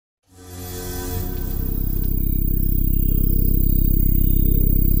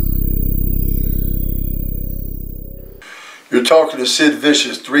You're talking to Sid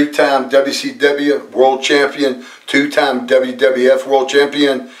Vicious, 3-time WCW World Champion, 2-time WWF World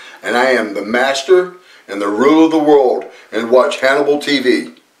Champion, and I am the master and the ruler of the world. And watch Hannibal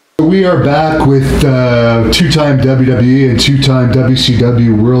TV. We are back with 2-time WWE and 2-time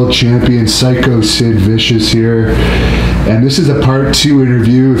WCW World Champion Psycho Sid Vicious here. And this is a part 2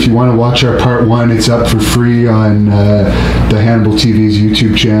 interview. If you want to watch our part 1, it's up for free on the Hannibal TV's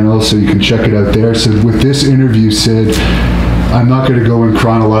YouTube channel, so you can check it out there. So with this interview, Sid, I'm not going to go in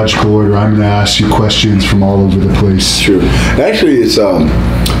chronological order. I'm going to ask you questions from all over the place. Sure. Actually, it's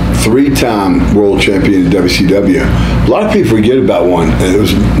 3-time world champion in WCW. A lot of people forget about one. It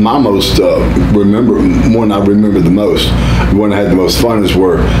was my most one I remember the most. The one I had the most fun is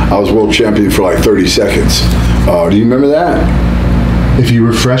where I was world champion for like 30 seconds. Do you remember that? If you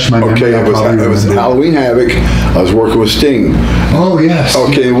refresh my memory, okay, it was Halloween Havoc. I was working with Sting. Oh yes.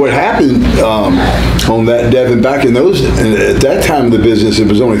 Okay, what happened on that, Devin? Back in those, at that time in the business, it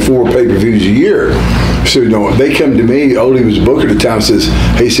was only 4 pay-per-views a year. So they come to me. Ole was booker at the time. Says,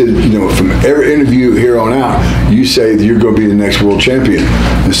 "Hey, Sid, from every interview here on out, you say that you're going to be the next world champion."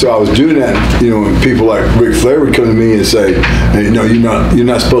 And so I was doing that. And people like Ric Flair would come to me and say, hey, "No, you're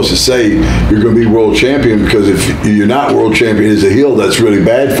not supposed to say you're going to be world champion, because if you're not world champion as a heel, that's really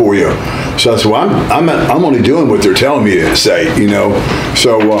bad for you." So I said, "Well, I'm only doing what they're telling me to say."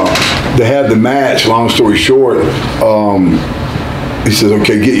 So they had the match. Long story short, he says,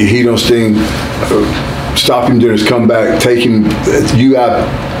 "Okay, get your heat on Sting. Stop him during his comeback. Take him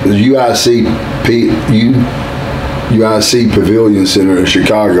UIC Pavilion Center in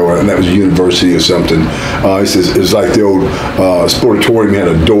Chicago, and that was a university or something." He says it's like the old sportatorium. Had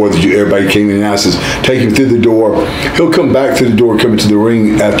a door that everybody came in and out. Says, "Take him through the door. He'll come back through the door, come into the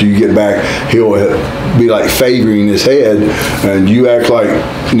ring after you get back. He'll be like favoring his head, and you act like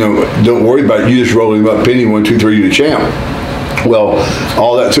don't worry about it. You just roll him up, pin him, 1, 2, 3, you're the champ." Well,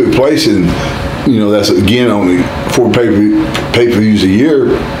 all that took place, and that's again only 4 pay-per-views a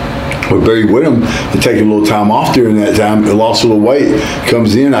year. With Barry Windham, and taking a little time off during that time, he lost a little weight.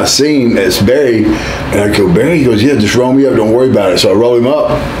 Comes in, I see him, it's Barry, and I go, "Barry?" He goes, "Yeah, just roll me up, don't worry about it." So I roll him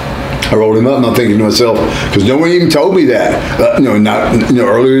up. And I'm thinking to myself, because no one even told me that, not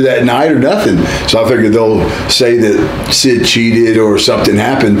earlier that night or nothing. So I figured they'll say that Sid cheated or something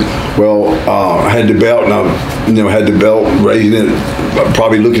happened. Well, I had the belt, and I had the belt, raising it,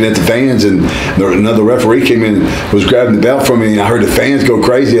 probably looking at the fans, and another referee came in and was grabbing the belt from me, and I heard the fans go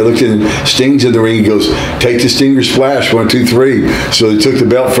crazy. I looked at Sting's in the ring. He goes, "Take the Stinger Splash, 1, 2, 3." So they took the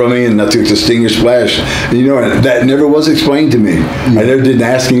belt from me, and I took the Stinger Splash. And that never was explained to me. I never didn't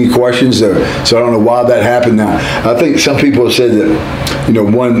ask any questions. So I don't know why that happened. Now, I think some people have said that,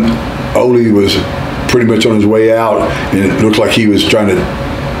 Ole was pretty much on his way out, and it looked like he was trying to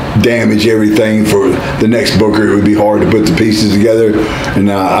damage everything for the next booker. It would be hard to put the pieces together,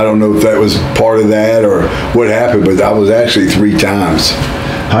 and I don't know if that was part of that or what happened, but I was actually 3 times.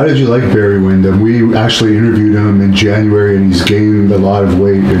 How did you like Barry Windham? We actually interviewed him in January, and he's gained a lot of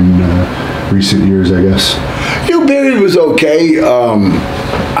weight in recent years, I guess. Barry was okay.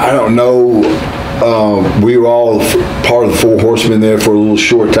 I don't know. We were all part of the 4 Horsemen there for a little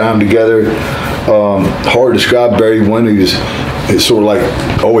short time together. Hard to describe Barry Windham. It's sort of like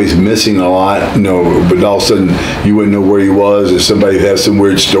always missing a lot, but all of a sudden you wouldn't know where he was. If somebody had some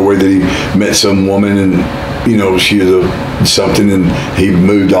weird story that he met some woman and she was something, and he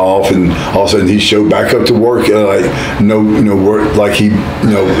moved off, and all of a sudden he showed back up to work, like work, like he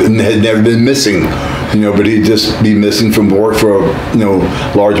had never been missing, but he'd just be missing from work for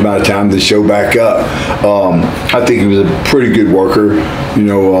a large amount of time to show back up. I think he was a pretty good worker,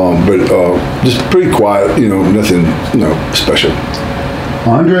 but just pretty quiet, nothing special.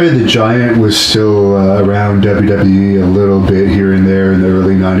 Andre the Giant was still around WWE a little bit here and there in the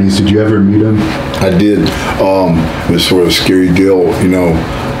early 90s. Did you ever meet him? I did. It was sort of a scary deal,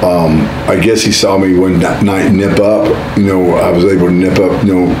 I guess he saw me one night nip up. I was able to nip up,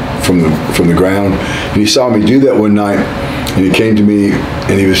 from the ground. And he saw me do that one night, and he came to me,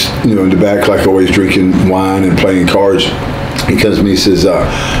 and he was, in the back, like always, drinking wine and playing cards. He comes to me and says,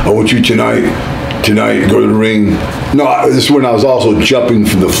 "I want you tonight, go to the ring." No, this is when I was also jumping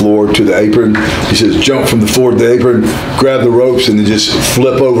from the floor to the apron. He says, "Jump from the floor to the apron, grab the ropes, and then just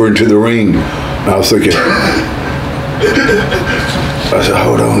flip over into the ring." And I was thinking, I said,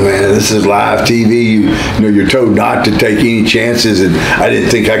 "Hold on, man, this is live TV. You're told not to take any chances," and I didn't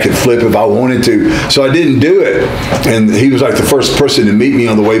think I could flip if I wanted to, so I didn't do it. And he was like the first person to meet me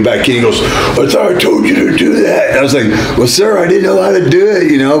on the way back in. He goes, "I thought I told you to do that." And I was like, "Well, sir, I didn't know how to do it,"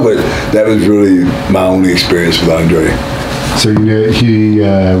 but that was really my only experience with Andre. So he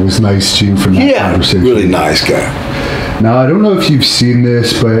was nice to you from that conversation? Really nice guy. Now, I don't know if you've seen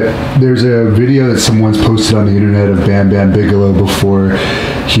this, but there's a video that someone's posted on the internet of Bam Bam Bigelow before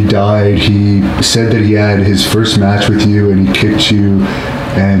he died. He said that he had his first match with you and he kicked you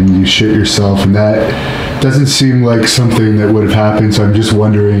and you shit yourself, and that doesn't seem like something that would have happened, so I'm just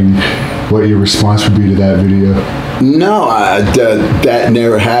wondering what your response would be to that video. No, that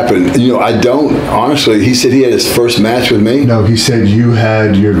never happened. You know, I don't, honestly. He said he had his first match with me. No, he said you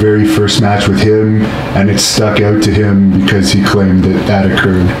had your very first match with him, and it stuck out to him because he claimed that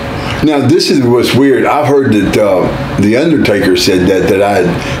occurred. Now, this is what's weird. I've heard that The Undertaker said that I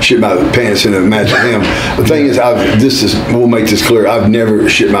had shit my pants in a match with him. The thing is, we'll make this clear, I've never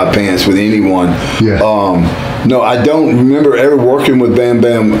shit my pants with anyone. Yeah. No, I don't remember ever working with Bam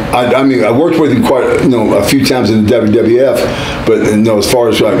Bam. I mean, I worked with him a few times in the WWF, but as far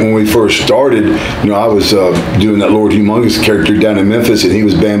as like when we first started, I was doing that Lord Humongous character down in Memphis, and he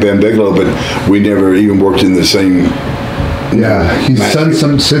was Bam Bam Bigelow, but we never even worked in the same. Yeah, he's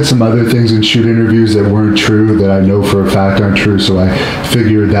said some other things in shoot interviews that weren't true, that I know for a fact aren't true, so I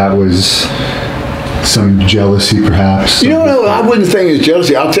figured that was some jealousy, perhaps. I wouldn't think it's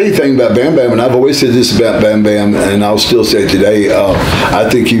jealousy. I'll tell you a thing about Bam Bam, and I've always said this about Bam Bam, and I'll still say it today. I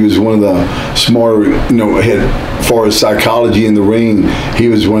think he was one of the smarter, as far as psychology in the ring, he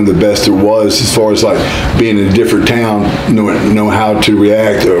was one of the best there was, as far as like being in a different town, know how to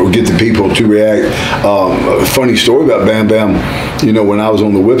react or get the people to react. A funny story about Bam Bam, when I was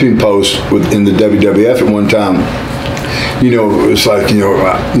on the whipping post in the WWF at one time, it's like,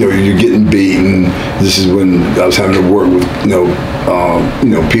 you're getting beaten. This is when I was having to work with,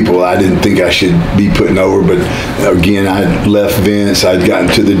 people I didn't think I should be putting over. But again, I'd left Vince. I'd gotten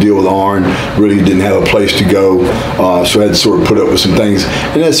to the deal with Arn. Really didn't have a place to go. So I had to sort of put up with some things.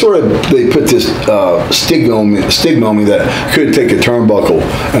 And they put this stigma on me that I couldn't take a turnbuckle.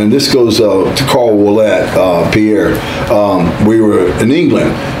 And this goes to Carl Willett, Pierre. We were in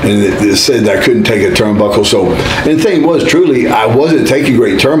England, and it said that I couldn't take a turnbuckle. So, and the thing was, truly, I wasn't taking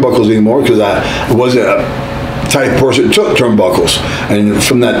great turnbuckles anymore because I wasn't a type person that took turnbuckles. And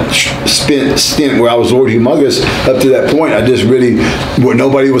from that stint where I was Lord Humongous up to that point, I just really,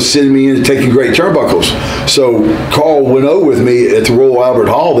 nobody was sending me into taking great turnbuckles. So Carl went over with me at the Royal Albert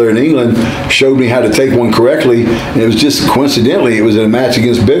Hall there in England, showed me how to take one correctly, and it was just coincidentally, it was in a match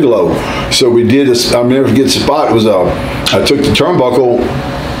against Bigelow. So we did, I'll never forget the spot. It was I took the turnbuckle,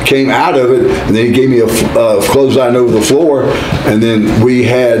 came out of it, and then he gave me a clothesline over the floor, and then we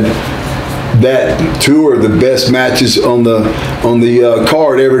had that tour, the best matches on the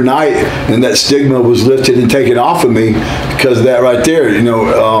card every night, and that stigma was lifted and taken off of me because of that right there,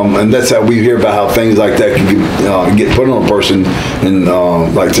 and that's how we hear about how things like that can get put on a person, and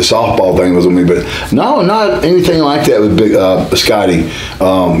like the softball thing was on me, but no, not anything like that with Big Scotty.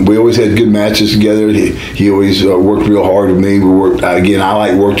 We always had good matches together. He always worked real hard with me. We worked again. I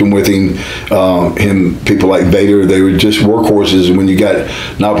like working with him. People like Vader, they were just workhorses, and when you got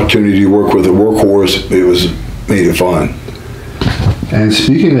an opportunity to work with a workhorse, made it fun. And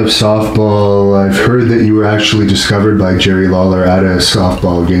speaking of softball, I've heard that you were actually discovered by Jerry Lawler at a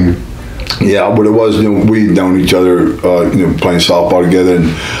softball game. Yeah, what it was, we'd known each other, playing softball together,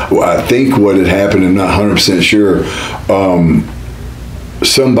 and I think what had happened, I'm not 100% sure,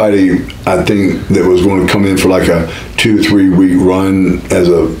 somebody, I think, that was going to come in for like a 2 or 3 week run as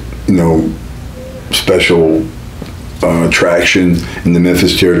a, special attraction in the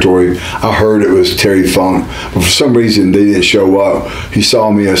Memphis territory. I heard it was Terry Funk, but for some reason they didn't show up. He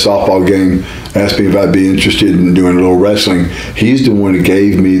saw me at a softball game, asked me if I'd be interested in doing a little wrestling. He's the one that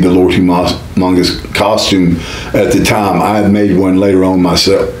gave me the Lord Humongous costume at the time. I had made one later on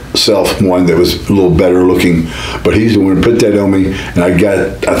myself, one that was a little better looking, but he's the one who put that on me, and I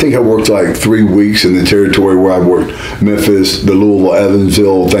think I worked like 3 weeks in the territory where I worked Memphis, the Louisville,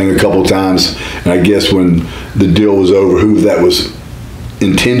 Evansville thing a couple times, and I guess when the deal was over, who that was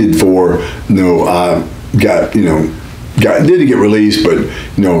intended for, I didn't get released, but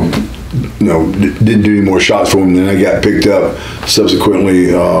didn't do any more shots for him. Then I got picked up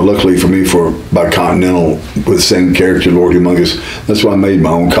subsequently, luckily for me, by Continental with the same character, Lord Humongous. That's why I made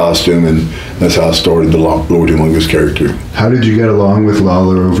my own costume, and that's how I started the Lord Humongous character. How did you get along with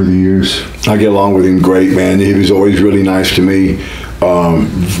Lawler over the years? I get along with him great, man. He was always really nice to me.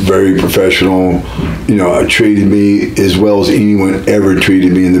 Very professional, treated me as well as anyone ever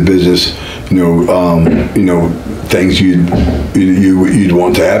treated me in the business. Things you'd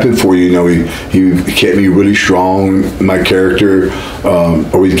want to happen for you. He kept me really strong. My character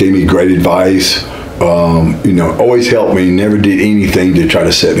always gave me great advice. Always helped me. Never did anything to try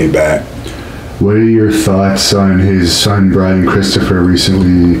to set me back. What are your thoughts on his son Brian Christopher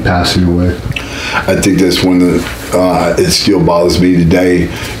recently passing away? I think that's one that it still bothers me today.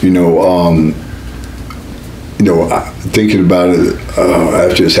 Thinking about it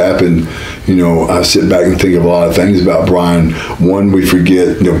after it's happened, I sit back and think of a lot of things about Brian. One, we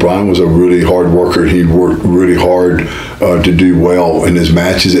forget, Brian was a really hard worker. He worked really hard to do well in his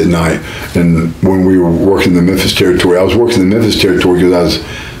matches at night. And when we were working the Memphis territory, I was working the Memphis territory because I was,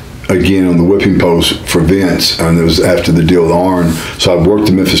 again, on the whipping post for Vince, and it was after the deal with Arn. So I worked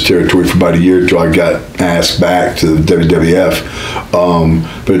the Memphis territory for about a year until I got asked back to the WWF.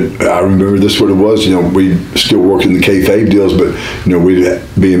 But I remember this what it was. We still working the kayfabe deals, but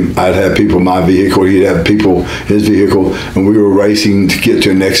I'd have people in my vehicle, he'd have people in his vehicle, and we were racing to get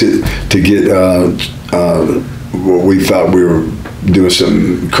to an exit to get what we thought we were doing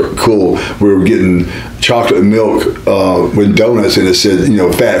something cool. We were getting chocolate milk with donuts, and it said,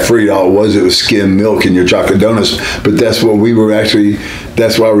 fat free. All it was skim milk in your chocolate donuts. But that's what we were actually.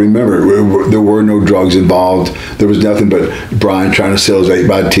 That's what I remember. There were no drugs involved. There was nothing but Brian trying to sell his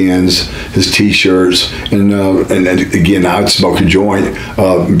 8x10s, his T-shirts, and again, I'd smoke a joint.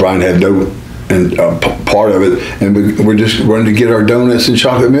 Brian had no. And part of it, and we're just running to get our donuts and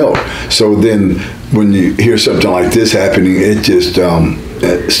chocolate milk. So then, when you hear something like this happening, it just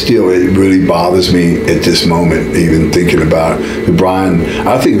it really bothers me at this moment, even thinking about it. Brian,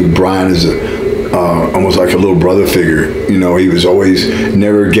 I think of Brian as almost like a little brother figure. He was always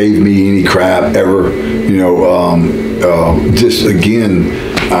never gave me any crap ever. Just again.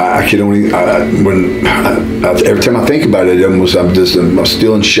 I could only every time I think about it, I'm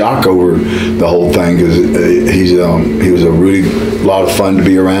still in shock over the whole thing because he was a really lot of fun to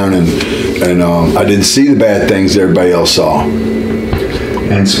be around, and I didn't see the bad things everybody else saw.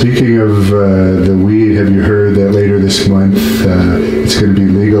 And speaking of the weed, have you heard that later this month it's going to be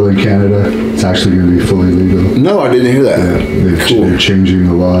legal in Canada? It's actually going to be fully legal. No, I didn't hear that. Yeah, they're changing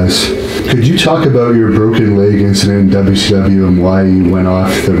the laws. Could you talk about your broken leg incident in WCW and why you went off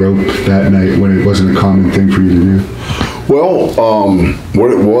the rope that night when it wasn't a common thing for you to do? Well,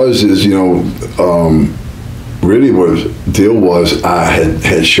 what it was is, really what the deal was, I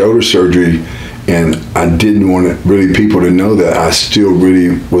had shoulder surgery, and I didn't want really people to know that I still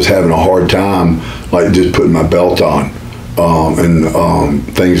really was having a hard time, like just putting my belt on. And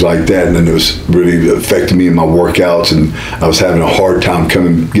things like that, and then it was really affecting me in my workouts, and I was having a hard time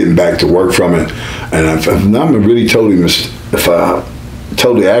getting back to work from it. And I'm really totally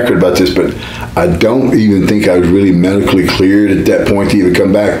accurate about this, but I don't even think I was really medically cleared at that point to even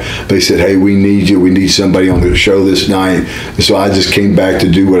come back. They said, "Hey, we need you. We need somebody on the show this night." And so I just came back to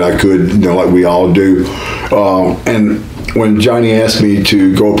do what I could, like we all do. And when Johnny asked me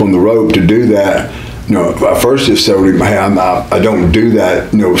to go up on the rope to do that, I first just told him, "Hey, I don't do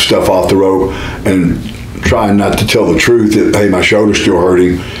that, stuff off the rope," and trying not to tell the truth that, hey, my shoulder's still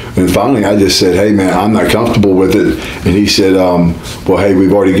hurting. And finally, I just said, "Hey, man, I'm not comfortable with it." And he said, "Well, hey,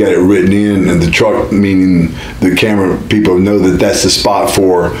 we've already got it written in, and the truck, meaning the camera people, know that that's the spot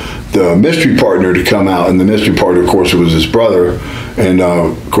for the mystery partner to come out." And the mystery partner, of course, was his brother. And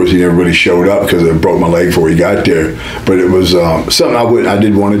of course, he never really showed up because I broke my leg before he got there. But it was something I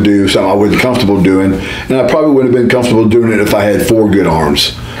did want to do, something I wasn't comfortable doing, and I probably wouldn't have been comfortable doing it if I had 4 good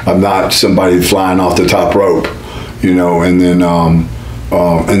arms. I'm not somebody flying off the top rope, And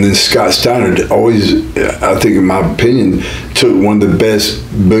then Scott Steiner always, I think, in my opinion, took one of the best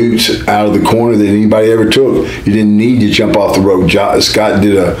boots out of the corner that anybody ever took. You didn't need to jump off the rope. Scott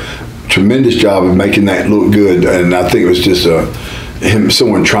did a tremendous job of making that look good, and I think it was just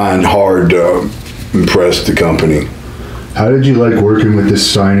someone trying hard to impress the company. How did you like working with the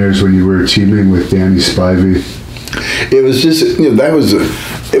Steiners when you were teaming with Danny Spivey? It was just,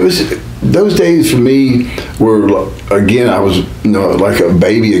 those days for me were, again, I was, like a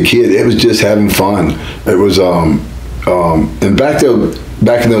baby, a kid. It was just having fun. It was, and back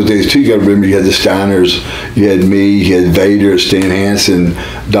in those days too, you got to remember, you had the Steiners, you had me, you had Vader, Stan Hansen,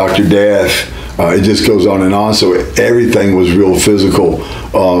 Dr. Death. It just goes on and on. So everything was real physical.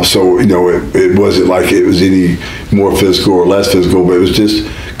 So it wasn't like it was any more physical or less physical, but it was just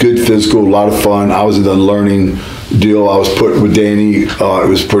good physical, a lot of fun. I was in the learning deal. I was put with Danny. It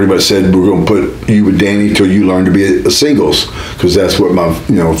was pretty much said, we're going to put you with Danny till you learn to be a singles, because that's what my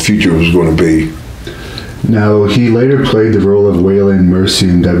future was going to be. Now, he later played the role of Waylon Mercy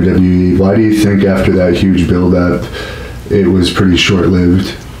in WWE. Why do you think after that huge build-up, it was pretty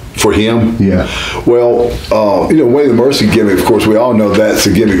short-lived? For him? Yeah. Well, Waylon Mercy gimmick, of course, we all know that's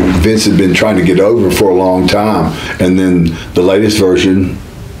a gimmick Vince had been trying to get over for a long time. And then the latest version,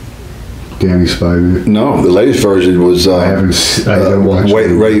 Danny's 5 minute? No, the latest version was I haven't watched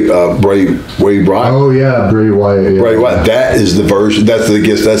Bray Wyatt. Oh yeah, Bray Wyatt. Yeah. Bray Wyatt. That is the version. That's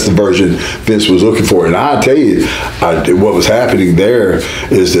the version Vince was looking for. And I tell you, what was happening there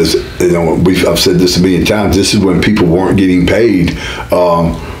is this. I've said this a million times. This is when people weren't getting paid,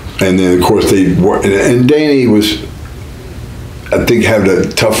 and then of course they were. And Danny was, I think, having a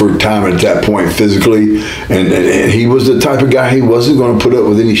tougher time at that point physically, and he was the type of guy, he wasn't going to put up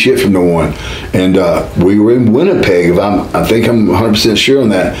with any shit from no one. And we were in Winnipeg, I think I'm 100% sure on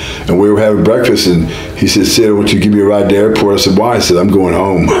that, and we were having breakfast, and he said, "Sid, I want you to give me a ride to the airport." I said, "Why?" I said, "I'm going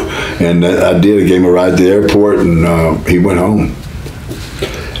home." And I did. I gave him a ride to the airport, and he went home.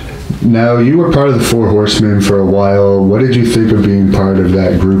 Now, you were part of the Four Horsemen for a while. What did you think of being part of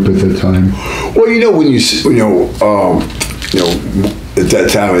that group at the time? Well, at that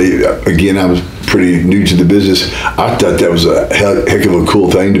time, again, I was pretty new to the business. I thought that was a heck of a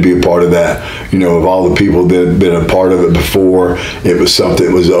cool thing to be a part of that. Of all the people that had been a part of it before, it was something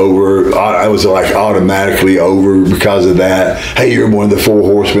that was over. I was like automatically over because of that. Hey, you're one of the Four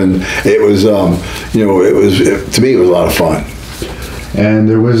Horsemen. It was, to me, it was a lot of fun. And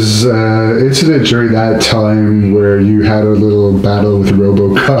there was an incident during that time where you had a little battle with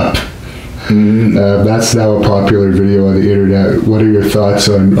RoboCop. Mm-hmm. That's now a popular video on the internet. What are your thoughts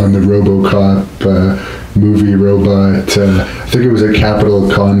on the RoboCop movie robot? I think it was at Capital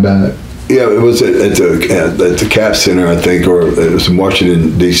Combat. Yeah, it was at the Cap Center, I think, or it was in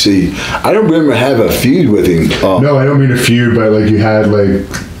Washington, D.C. I don't remember having a feud with him. No, I don't mean a feud, but like you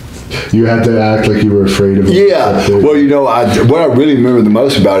had to act like you were afraid of him. Yeah. Well, what I really remember the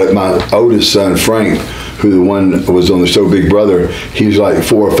most about it, my oldest son, Frank, who the one was on the show Big Brother, he was like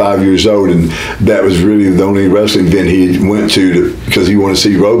 4 or 5 years old, and that was really the only wrestling event he went to because he wanted to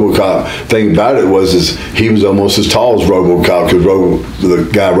see RoboCop. Thing about it was he was almost as tall as RoboCop because the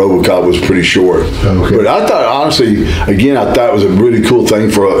guy RoboCop was pretty short. Okay. But I thought, honestly, again, it was a really cool thing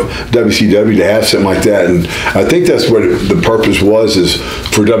for WCW to have something like that, and I think that's what the purpose was, is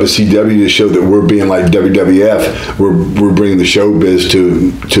for WCW to show that we're being like WWF. We're bringing the showbiz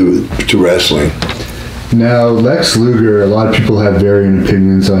to wrestling. Now, Lex Luger, a lot of people have varying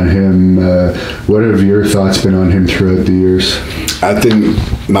opinions on him. What have your thoughts been on him throughout the years? I think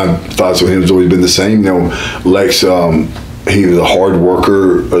my thoughts on him has always been the same. Lex, he was a hard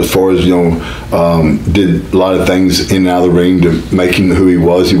worker as far as, did a lot of things in and out of the ring to make him who he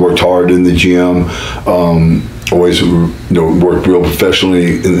was. He worked hard in the gym. Always, worked real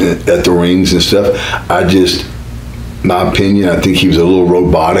professionally at the rings and stuff. My opinion, I think he was a little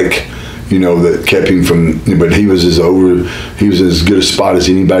robotic. That kept him from, but he was as good a spot as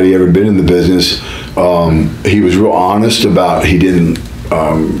anybody ever been in the business. He was real honest about, he didn't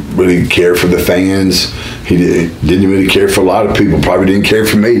really care for the fans. He didn't really care for a lot of people, probably didn't care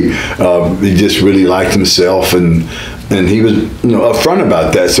for me. He just really liked himself, and he was upfront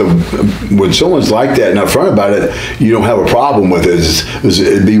about that. So when someone's like that and upfront about it, you don't have a problem with it.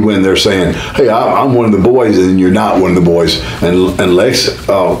 It'd be when they're saying, "Hey, I'm one of the boys," and you're not one of the boys. And Lex,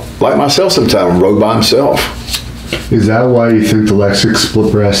 like myself sometimes, rode by himself. Is that why you think the Lex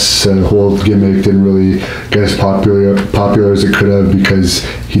Express whole gimmick didn't really get as popular as it could have, because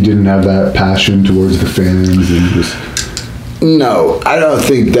he didn't have that passion towards the fans and just... No, I don't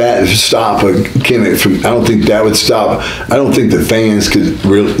think that would stop a gimmick from. I don't think that would stop. I don't think the fans could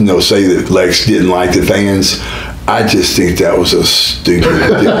really, say that Lex didn't like the fans. I just think that was a stupid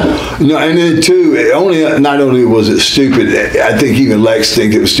deal. And then too, not only was it stupid, I think even Lex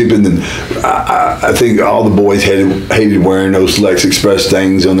thinks it was stupid. And I think all the boys hated wearing those Lex Express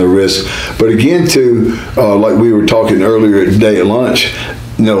things on their wrists. But again, too, like we were talking earlier today at lunch.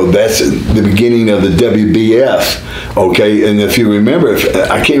 That's the beginning of the WBF, okay? And if you remember,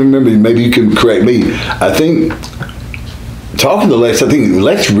 I can't remember, maybe you can correct me. I think, talking to Lex, I think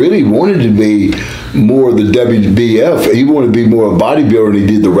Lex really wanted to be more of the WBF. He wanted to be more of a bodybuilder, and he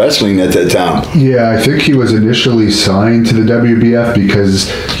did the wrestling at that time. Yeah, I think he was initially signed to the WBF because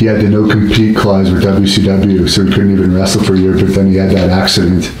he had the no-compete clause with WCW, so he couldn't even wrestle for a year, but then he had that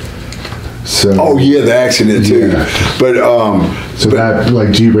accident. So, the accident too. Yeah. But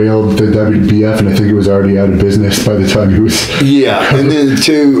that derailed the WBF, and I think it was already out of business by the time he was. Yeah, and then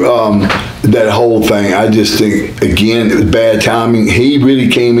too, that whole thing, I just think, again, it was bad timing. He really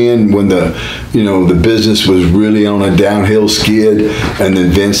came in when the business was really on a downhill skid, and then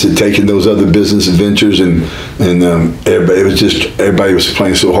Vince had taken those other business adventures, and everybody was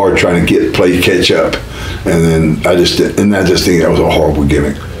playing so hard trying to play catch up, and then I just think that was a horrible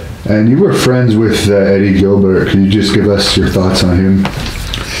gimmick. And you were friends with Eddie Gilbert. Can you just give us your thoughts on him?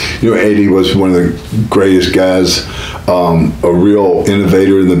 Eddie was one of the greatest guys a real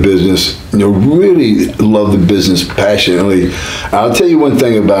innovator in the business. Really love the business passionately. I'll tell you one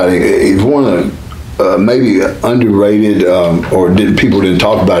thing about him. He's one of maybe underrated, or people didn't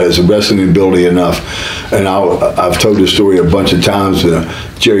talk about it as a wrestling ability enough. And I've told this story a bunch of times.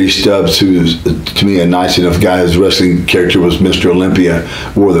 Jerry Stubbs, who's to me a nice enough guy, his wrestling character was Mr. Olympia,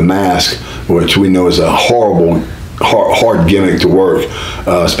 wore the mask, which we know is a horrible, hard gimmick to work,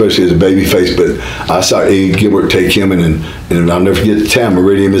 especially as a babyface. But I saw Eddie Gilbert take him, and I'll never forget the town,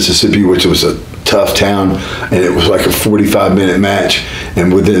 Meridian, Mississippi, which was a tough town, and it was like a 45-minute match.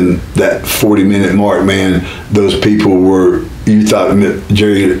 And within that 40-minute mark, man, those people were, you thought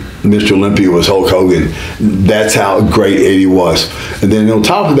Mr. Olympia was Hulk Hogan. That's how great Eddie was. And then on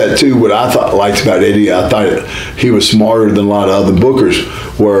top of that too, what I liked about Eddie, I thought he was smarter than a lot of other bookers,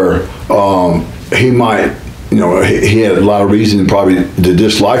 where he might, he had a lot of reason probably to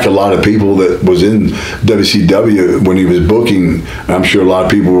dislike a lot of people that was in WCW when he was booking. I'm sure a lot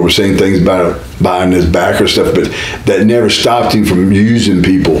of people were saying things about it behind his back or stuff, but that never stopped him from using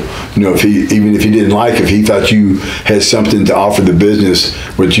people. Even if he didn't like, if he thought you had something to offer the business,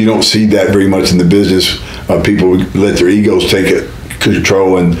 which you don't see that very much in the business, people let their egos take it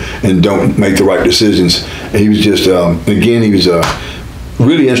control and don't make the right decisions. And he was just, again, he was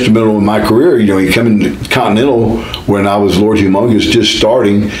really instrumental in my career. He came into Continental when I was Lord Humongous, just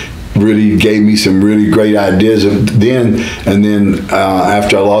starting, really gave me some really great ideas then. And then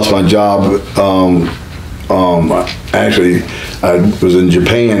after I lost my job, actually I was in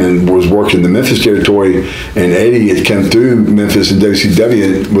Japan and was working the Memphis territory, and Eddie had come through Memphis and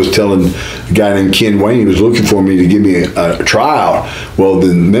WCW and was telling a guy named Ken Wayne he was looking for me to give me a tryout. Well,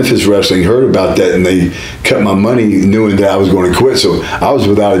 the Memphis Wrestling heard about that, and they cut my money knowing that I was going to quit. So I was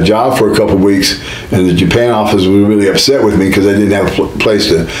without a job for a couple of weeks, and the Japan office was really upset with me because I didn't have a place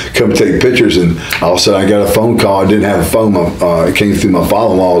to come take pictures. And all of a sudden I got a phone call. I didn't have a phone. It came through my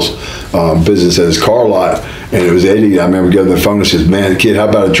father-in-law's business at his car lot, and it was Eddie. I remember getting the phone and says, "Man, kid, how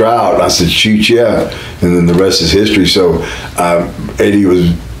about a tryout?" I said, "Shoot, yeah." And then the rest is history. So Eddie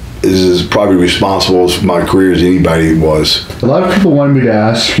is probably responsible for my career as anybody was. A lot of people wanted me to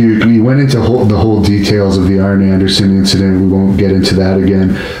ask you, we went into the whole details of the Arn Anderson incident. We won't get into that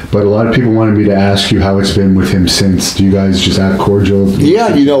again. But a lot of people wanted me to ask you how it's been with him since. Do you guys just act cordial? Yeah,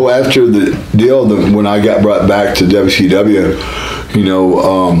 after the deal, when I got brought back to WCW,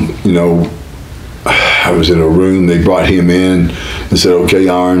 I was in a room, they brought him in and said, "Okay,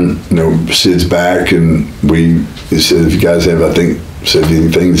 Arn, Sid's back," and they said, "If you guys have, said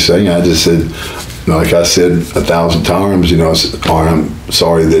anything to say," I just said, like I said 1,000 times, I said, "Arn, I'm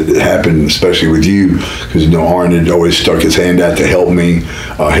sorry that it happened, especially with you," because Arn had always stuck his hand out to help me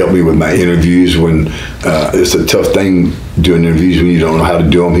with my interviews when it's a tough thing doing interviews when you don't know how to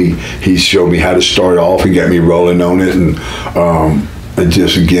do them. He showed me how to start off and got me rolling on it, and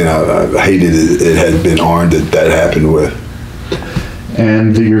just again, I hated it had been Arn that happened with.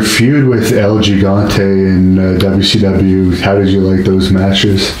 And your feud with El Gigante in WCW, how did you like those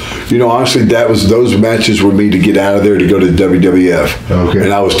matches? Honestly, those matches were me to get out of there to go to WWF. Okay.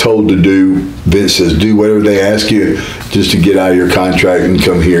 And I was told to Vince says, do whatever they ask you just to get out of your contract and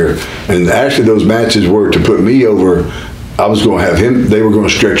come here. And actually those matches were to put me over. I was going to have him, they were going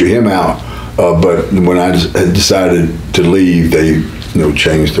to stretcher him out. But when I had decided to leave, they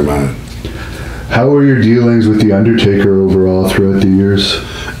changed their mind. How were your dealings with The Undertaker overall throughout the years?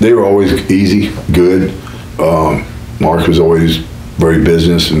 They were always easy, good. Mark was always very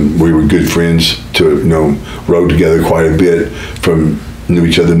business, and we were good friends rode together quite a bit, knew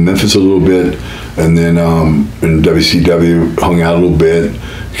each other in Memphis a little bit, and then in WCW hung out a little bit,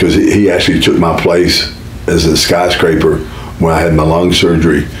 because he actually took my place as a skyscraper when I had my lung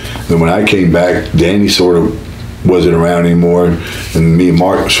surgery. Then when I came back, Danny sort of wasn't around anymore, and me and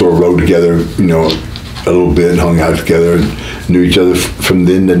Mark sort of rode together, a little bit, and hung out together, and knew each other from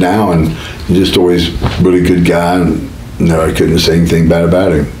then to now, and just always really good guy, and I couldn't say anything bad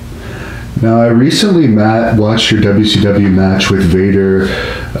about him. Now, I recently watched your WCW match with Vader,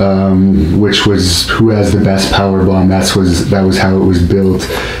 which was who has the best powerbomb. That was how it was built,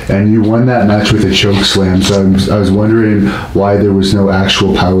 and you won that match with a choke slam. So I was wondering why there was no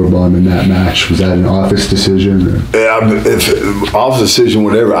actual powerbomb in that match. Was that an office decision? If office decision,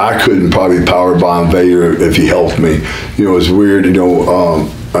 whatever, I couldn't probably powerbomb Vader if he helped me. It was weird. I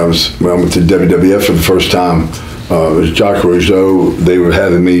went to WWF for the first time. Jacques Rougeau, they were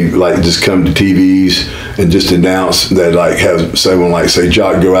having me like just come to TVs and just announce that, like have someone like say,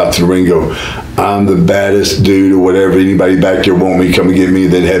 Jock, go out to the ring, go, I'm the baddest dude or whatever, anybody back there want me, come and get me.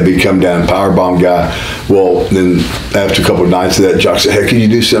 Then had me come down, powerbomb guy. Well, then after a couple of nights of that, Jock said, hey, can you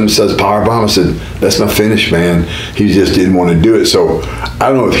do something that says powerbomb? I said, that's my finish, man. He just didn't want to do it. So I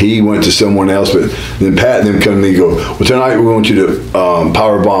don't know if he went to someone else, but then Pat and them come to me and go, well, tonight we want you to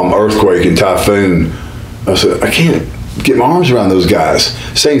powerbomb Earthquake and Typhoon. I said, I can't get my arms around those guys.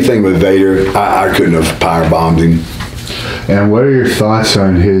 Same thing with Vader. I couldn't have powerbombed him. And what are your thoughts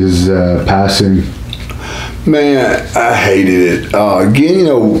on his passing? Man, I hated it. Again, you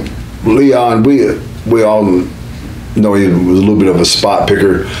know, Leon, we all know he was a little bit of a spot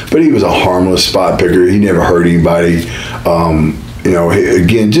picker, but he was a harmless spot picker. He never hurt anybody. You know,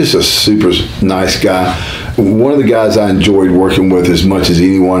 again, just a super nice guy. One of the guys I enjoyed working with as much as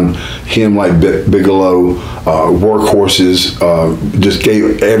anyone, him like Bigelow, workhorses, just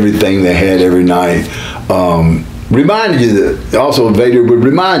gave everything they had every night. Reminded you that also Vader would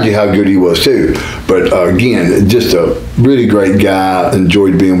remind you how good he was too. But again, just a really great guy.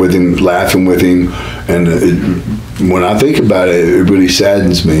 Enjoyed being with him, laughing with him. And when I think about it, it really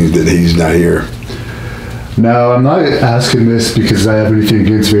saddens me that he's not here. Now, I'm not asking this because I have anything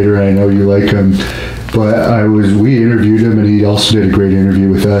against Vader and I know you like him, but we interviewed him and he also did a great interview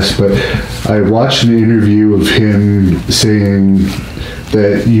with us, but I watched an interview of him saying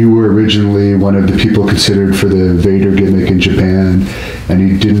that you were originally one of the people considered for the Vader gimmick in Japan, and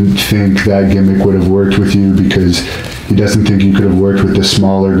he didn't think that gimmick would have worked with you because he doesn't think you could have worked with the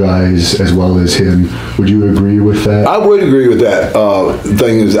smaller guys as well as him. Would you agree with that? I would agree with that. The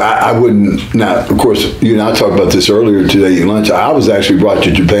thing is, I wouldn't. Now, of course, you and I talked about this earlier today at lunch. I was actually brought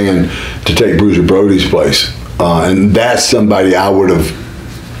to Japan to take Bruiser Brody's place, and that's somebody I would have.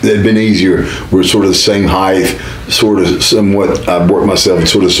 It'd been easier. We're sort of the same height, sort of somewhat. I worked myself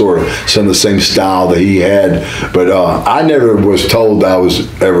sort of some of the same style that he had, but I never was told that I was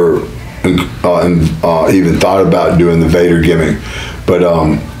ever even thought about doing the Vader gimmick. But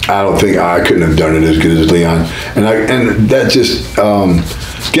I don't think I couldn't have done it as good as Leon. And that just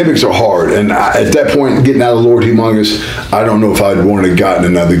gimmicks are hard. And at that point, getting out of Lord Humongous, I don't know if I'd want to have gotten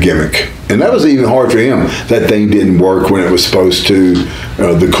another gimmick. And that was even hard for him. That thing didn't work when it was supposed to.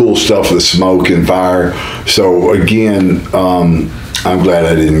 The cool stuff, the smoke and fire. So again, I'm glad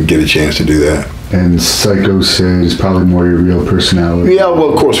I didn't get a chance to do that. And Psycho Sid is probably more your real personality. Yeah,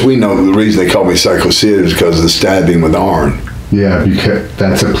 well, of course, we know the reason they call me Psycho Sid is because of the stabbing with Arn. Yeah, because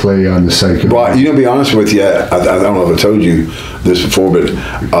that's a play on the Psycho. Right. You know, to be honest with you, I don't know if I told you this before, but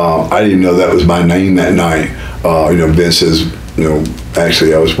I didn't know that was my name that night. You know, Vince says, you know,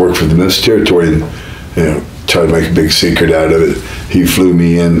 actually I was working for the Miss Territory and, you know, tried to make a big secret out of it. He flew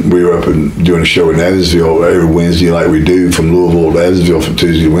me in. We were up and doing a show in Evansville every Wednesday like we do from Louisville to Evansville from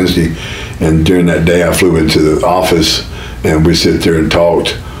Tuesday to Wednesday. And during that day I flew into the office and we sit there and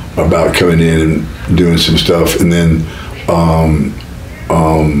talked about coming in and doing some stuff, and then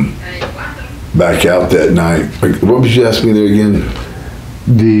back out that night. What was you asking me there again?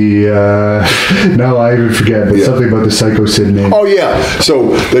 No, I even forget, but something about the Psycho Sid name. Oh yeah,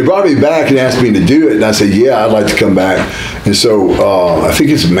 so they brought me back and asked me to do it, and I said, yeah, I'd like to come back. And so I think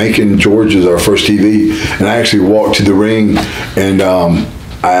it's Macon, Georgia's our first TV, and I actually walked to the ring, and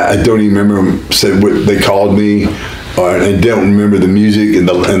I don't even remember said what they called me, and don't remember the music and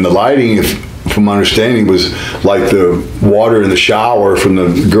the lighting. From my understanding, was like the water in the shower from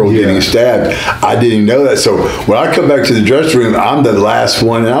the girl getting stabbed. I didn't even know that. So when I come back to the dressing room, I'm the last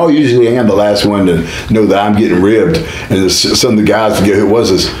one, and I usually am the last one to know that I'm getting ribbed. And some of the guys forget who it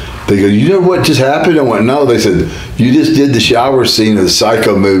was. They go, you know what just happened? I went, no. They said, you just did the shower scene of the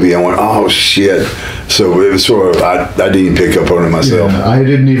Psycho movie. I went, oh shit. So it was sort of, I didn't even pick up on it myself. Yeah, I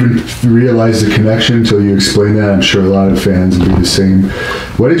didn't even realize the connection until you explained that. I'm sure a lot of fans would be the same.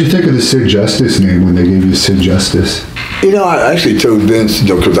 What did you think of the Sid Justice name when they gave you Sid Justice? You know, I actually told Vince, you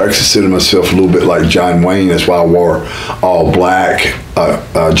know, because I consider myself a little bit like John Wayne. That's why I wore all black,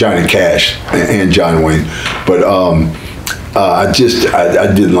 Johnny Cash and John Wayne. But I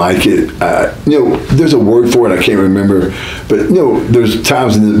didn't like it. You know, there's a word for it, I can't remember. But, you know, there's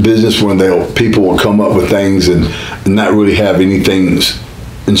times in the business when people will come up with things and not really have anything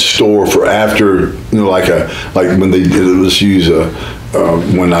in store for after, you know, like when they did, let's use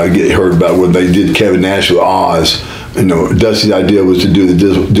when I get heard about when they did Kevin Nash with Oz. You know, Dusty's idea was to do the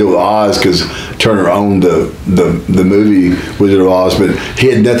deal with Oz because Turner owned the movie Wizard of Oz, but he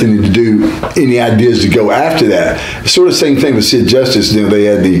had nothing to do, any ideas to go after that. It's sort of the same thing with Sid Justice. You know, they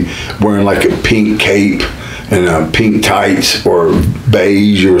had wearing like a pink cape and pink tights or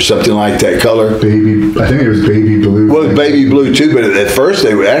beige or something like that color. Baby I think it was baby blue. Well, it was baby blue too, but at first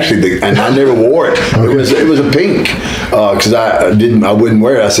they were actually, and I never wore it. Okay. It was a pink because I wouldn't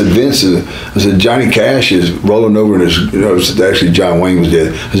wear it. I said, Vince, I said, Johnny Cash is rolling over in his. Actually John Wayne was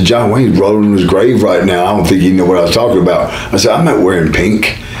dead. I said, John Wayne's rolling in his grave right now. I don't think he knew what I was talking about. I said, I'm not wearing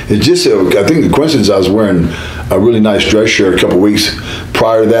pink. It's just, I think the coincidence, I was wearing a really nice dress shirt a couple of weeks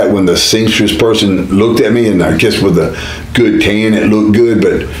prior to that when the seamstress person looked at me, and I guess with a good tan, it looked good,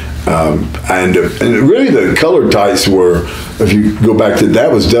 but and really the color tights were, if you go back to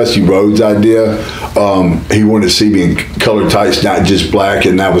that was Dusty Rhodes' idea. He wanted to see me in color tights, not just black,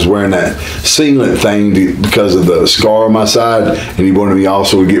 and I was wearing that singlet thing because of the scar on my side, and he wanted me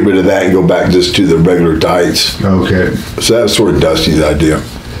also to get rid of that and go back just to the regular tights. Okay. So that was sort of Dusty's idea.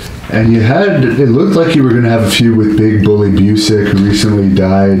 And you had, it looked like you were going to have a feud with Big Bully Busick, who recently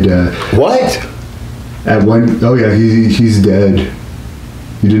died. What? Oh yeah, he's dead.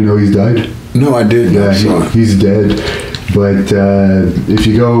 You didn't know he's died? No, I didn't. Yeah, he's dead. But if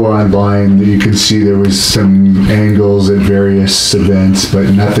you go online, you can see there was some angles at various events,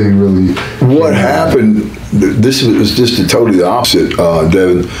 but nothing really. What happened, this was just totally the opposite,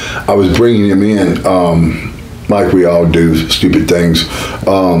 Devin. I was bringing him in, like we all do, stupid things.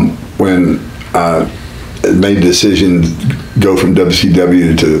 When I made the decision to go from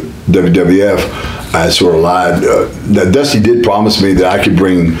WCW to WWF, I sort of lied. Dusty did promise me that I could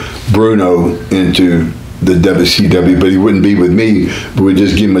bring Bruno into the WCW, but he wouldn't be with me, but we'd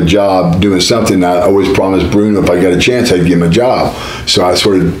just give him a job doing something. I always promised Bruno if I got a chance, I'd give him a job. So I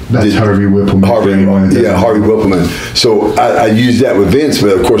sort of That's Harvey Whippleman. Harvey Whippleman. So I used that with Vince,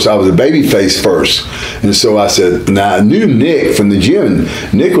 but of course I was a babyface first. And so I said, now I knew Nick from the gym.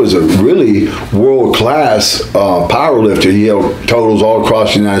 Nick was a really world-class power lifter. He held totals all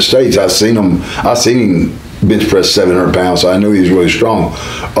across the United States. I seen him bench press 700 pounds, so I knew he was really strong.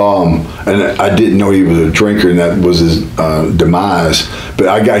 And I didn't know he was a drinker, and that was his demise. But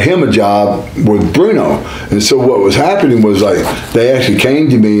I got him a job with Bruno. And so what was happening was, like, they actually came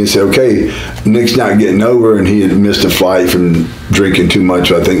to me and said, okay, Nick's not getting over, and he had missed a flight from drinking too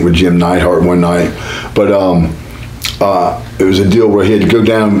much, I think, with Jim Neidhart one night. But it was a deal where he had to go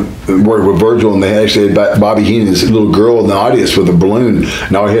down and work with Virgil, and they actually had Bobby Heenan's little girl in the audience with a balloon,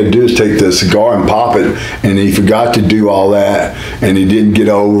 and all he had to do is take the cigar and pop it, and he forgot to do all that, and he didn't get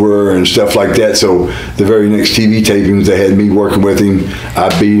over and stuff like that. So the very next TV tapings, they had me working with him. I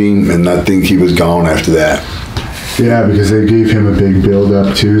beat him, and I think he was gone after that. Yeah, because they gave him a big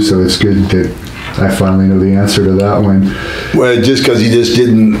build-up too, so it's good that I finally know the answer to that one. Well, just because he just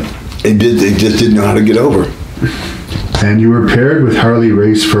didn't know how to get over. And you were paired with Harley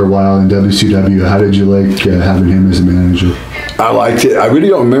Race for a while in WCW. How did you like having him as a manager? I liked it. I really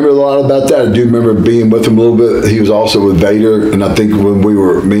don't remember a lot about that. I do remember being with him a little bit. He was also with Vader, and I think when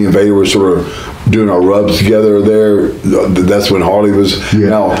me and Vader were sort of doing our rubs together there, that's when Harley was. Yeah.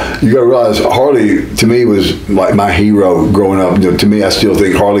 Now, you got to realize, Harley, to me, was like my hero growing up. You know, to me, I still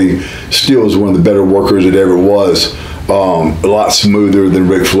think Harley still is one of the better workers it ever was. A lot smoother than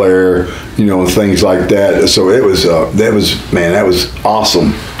Ric Flair, you know, and things like that. So it was, that was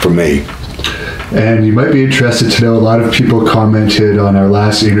awesome for me. And you might be interested to know, a lot of people commented on our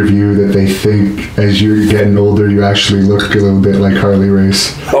last interview that they think as you're getting older, you actually look a little bit like Harley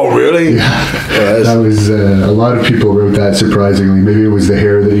Race. Oh, really? Yeah. That was, a lot of people wrote that, surprisingly. Maybe it was the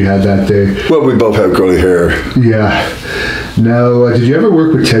hair that you had that day. Well, we both have curly hair. Yeah. Now, did you ever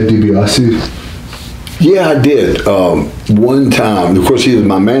work with Ted DiBiase? Yeah, I did. One time. Of course, he was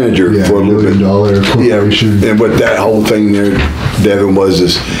my manager for a little bit. $1 million corporation. Yeah, and what that whole thing there, Devin,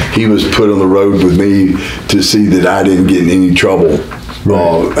 was he was put on the road with me to see that I didn't get in any trouble.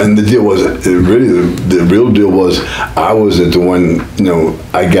 Right. And the deal was, really, the real deal was, I wasn't the one, you know,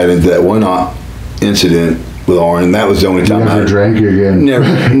 I got into that one incident with Arn, and that was the only time I drank again.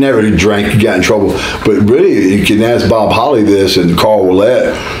 Never drank, got in trouble. But really, you can ask Bob Holly this and Carl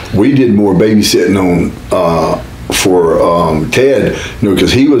Willett. We did more babysitting on for Ted, you know,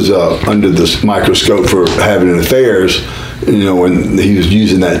 because he was under the microscope for having affairs, you know, when he was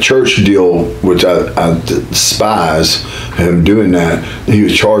using that church deal, which I despise him doing that. He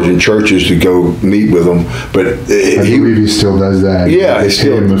was charging churches to go meet with them, but I believe he still does that. Yeah, he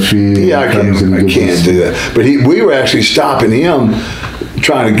still. Him a fee. Yeah, I can't do that. But we were actually stopping him,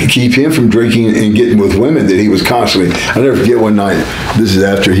 trying to keep him from drinking and getting with women that he was constantly. I never forget one night, this is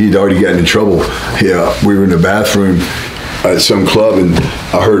after he'd already gotten in trouble. Yeah, we were in the bathroom at some club, and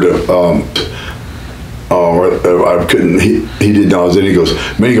I heard I couldn't, he didn't know I was in. He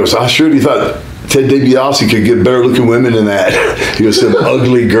goes, I surely thought Ted DiBiase could get better looking women than that. He was some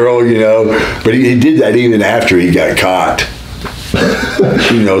ugly girl, you know, but he did that even after he got caught.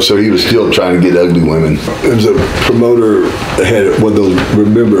 You know, so he was still trying to get ugly women. There was a promoter that had one of those,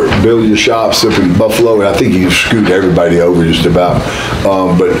 remember, billiard shops up in Buffalo, and I think he screwed everybody over just about.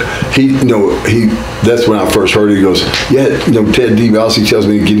 But he, you know, that's when I first heard it. He goes, yeah, you know, Ted DiBiase tells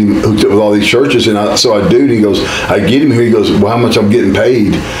me to get him hooked up with all these churches, and so I do. And he goes, I get him here. He goes, well, how much I'm getting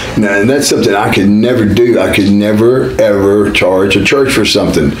paid? And that's something I could never do. I could never, ever charge a church for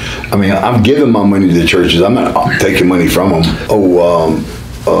something. I mean, I'm giving my money to the churches. I'm not taking money from them.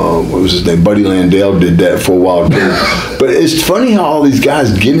 What was his name? Buddy Landell did that for a while too. But it's funny how all these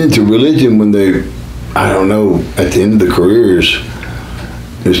guys get into religion when they, I don't know, at the end of their careers.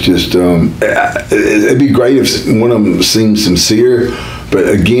 It's just, it'd be great if one of them seemed sincere. But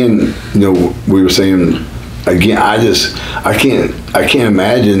again, you know, we were saying, again, I can't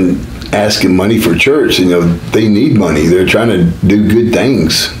imagine asking money for church. You know, they need money. They're trying to do good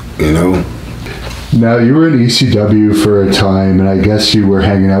things, you know. Now, you were in ECW for a time, and I guess you were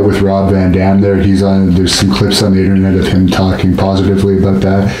hanging out with Rob Van Dam there. There's some clips on the internet of him talking positively about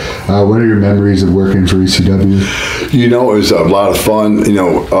that. What are your memories of working for ECW? You know, it was a lot of fun. You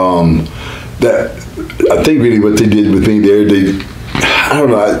know, that I think really what they did with me there, I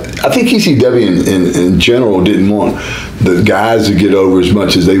don't know. I think ECW in general didn't want the guys to get over as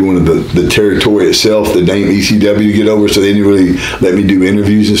much as they wanted the territory itself, the name ECW, to get over. So they didn't really let me do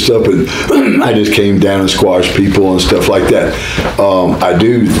interviews and stuff. But I just came down and squashed people and stuff like that. I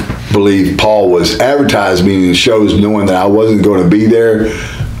do believe Paul was advertising me in shows knowing that I wasn't going to be there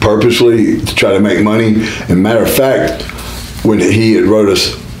purposely to try to make money. And matter of fact, when he had wrote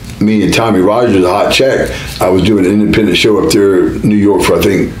us, me and Tommy Rogers, a hot check, I was doing an independent show up there in New York for, I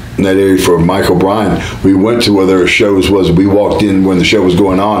think, in that area for Mike O'Brien. We went to where their shows was. We walked in when the show was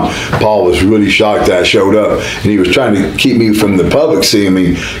going on. Paul was really shocked that I showed up, and he was trying to keep me from the public seeing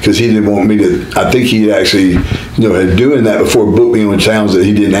me because he didn't want me to. I think he actually, you know, had doing that before, booked me on towns that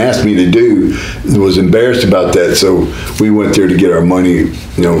he didn't ask me to do. And was embarrassed about that. So we went there to get our money, you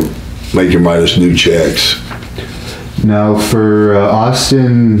know, make him write us new checks. Now, for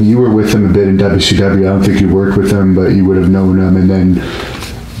Austin, you were with him a bit in WCW. I don't think you worked with him, but you would have known him. And then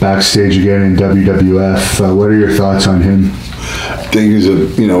backstage again in WWF. What are your thoughts on him? I think he's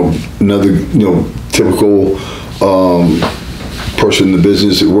another typical person in the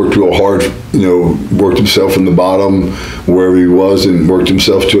business that worked real hard. You know, worked himself from the bottom wherever he was and worked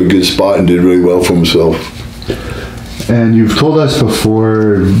himself to a good spot and did really well for himself. And you've told us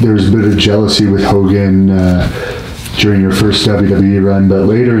before there was a bit of jealousy with Hogan during your first WWE run, but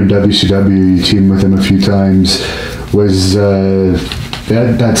later in WCW you teamed with him a few times. Was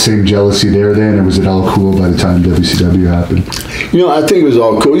that same jealousy there then, or was it all cool by the time WCW happened? You know, I think it was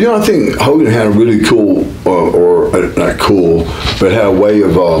all cool. You know, I think Hogan had a really cool, not cool, but had a way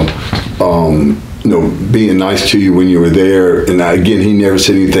of, you know, being nice to you when you were there. And again, he never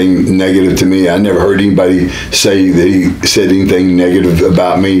said anything negative to me. I never heard anybody say that he said anything negative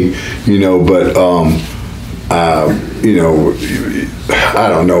about me, you know, but, you know, I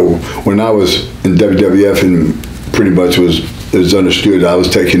don't know. When I was in WWF and pretty much it was understood I was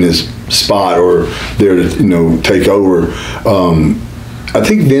taking his spot or there to, you know, take over. I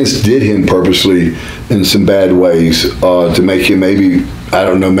think Vince did him purposely in some bad ways to make him maybe, I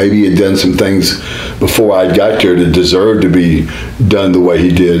don't know, maybe he had done some things before I got there that deserved to be done the way he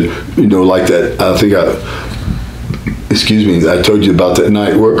did. You know, like that, I think I told you about that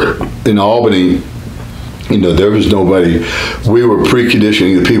night where in Albany, you know, there was nobody. We were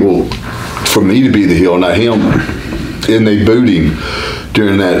preconditioning the people for me to be the heel, not him. And they booed him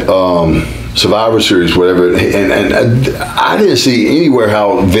during that Survivor Series, whatever. And I didn't see anywhere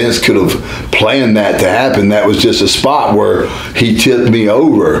how Vince could have planned that to happen. That was just a spot where he tipped me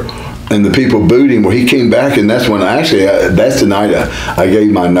over. And the people booed him. Well, he came back, and that's when that's the night I gave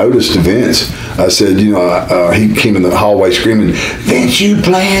my notice to Vince. I said, you know, he came in the hallway screaming, "Vince, you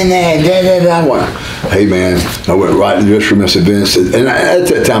playing that?" I went, "Hey, man." I went right in the dressing room. I said, "Vince," and at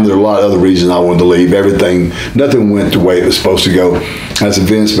that time there were a lot of other reasons I wanted to leave. Nothing went the way it was supposed to go. I said,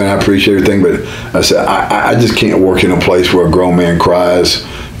 "Vince, man, I appreciate everything, but I said I just can't work in a place where a grown man cries,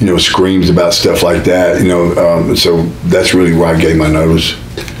 you know, screams about stuff like that, you know." So that's really where I gave my notice.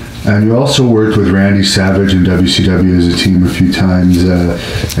 And you also worked with Randy Savage in WCW as a team a few times.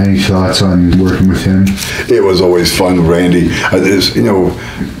 Any thoughts on working with him? It was always fun, Randy. You know,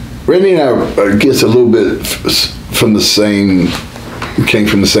 Randy and I guess a little bit from the same, came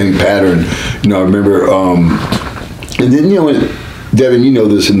from the same pattern. You know, I remember, and then, you know, Devin, you know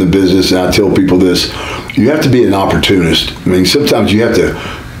this in the business, and I tell people this, you have to be an opportunist. I mean, sometimes you have to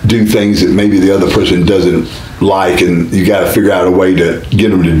do things that maybe the other person doesn't like, and you got to figure out a way to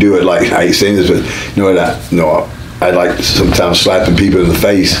get them to do it. Like, I ain't saying this, but you know what? I like sometimes slapping people in the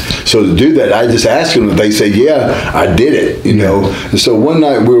face. So to do that, I just asked them if they say, yeah, I did it, you know. And so one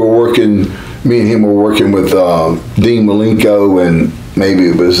night we were working, me and him were working with Dean Malenko, and maybe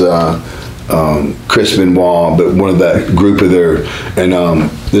it was Chris Benoit, but one of that group of there. And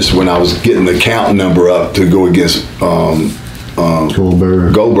this is when I was getting the count number up to go against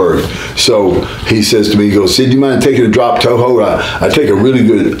Goldberg. So he says to me, he goes, "Sid, do you mind taking a drop toe hold? I do a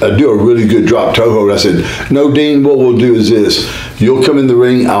really good drop toe hold." I said, "No, Dean, what we'll do is this. You'll come in the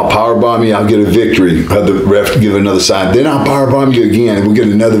ring, I'll powerbomb you, I'll get a victory. Have the ref give another sign. Then I'll powerbomb you again, and we'll get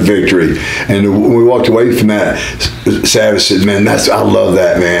another victory." And when we walked away from that, Savage said, "Man, I love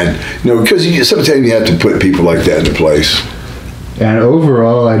that, man." You know, because sometimes you have to put people like that into place. And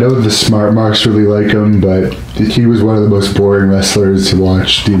overall, I know the smart marks really like him, but he was one of the most boring wrestlers to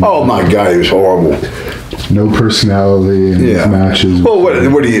watch. Oh my God, he was horrible. No personality in his matches. Well,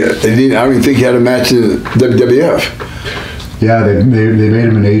 what do you? I don't even think he had a match in WWF. Yeah, they made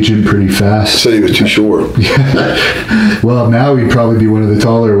him an agent pretty fast. Said he was too short. Well, now he'd probably be one of the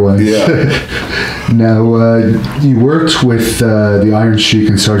taller ones. Yeah. Now, you worked with the Iron Sheik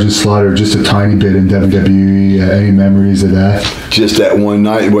and Sergeant Slaughter just a tiny bit in WWE. Any memories of that? Just that one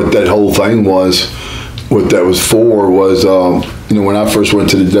night. What that whole thing was, what that was for was, when I first went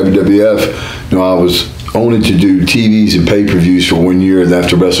to the WWF, I was only to do TVs and pay-per-views for 1 year, and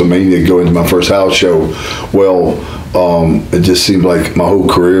after WrestleMania, go into my first house show. Well, it just seemed like my whole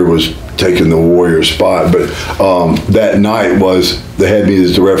career was taking the Warrior spot. But that night they had me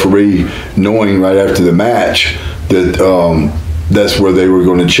as the referee, knowing right after the match that that's where they were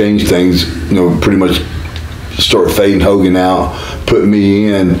going to change things, pretty much start fading Hogan out, put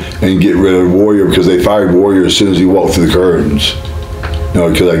me in, and get rid of Warrior, because they fired Warrior as soon as he walked through the curtains.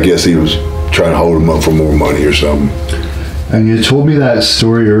 Because I guess he was trying to hold him up for more money or something. And you told me that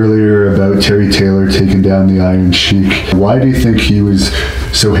story earlier about Terry Taylor taking down the Iron Sheik. Why do you think he was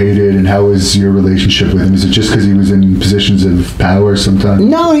so hated, and how was your relationship with him? Is it just because he was in positions of power sometimes?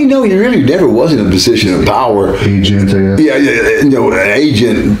 No, he really never was in a position of power. Agent, I guess. Yeah, an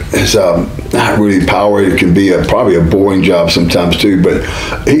agent is not really power. It can be probably a boring job sometimes too. But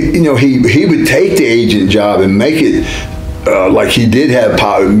he would take the agent job and make it like he did have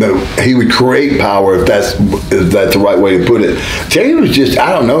power. He would create power, if that's the right way to put it. Taylor was just,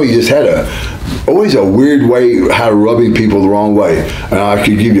 I don't know, he just had always a weird way how to rubbing people the wrong way. And I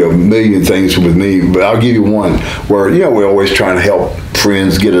could give you a million things with me, but I'll give you one where, we're always trying to help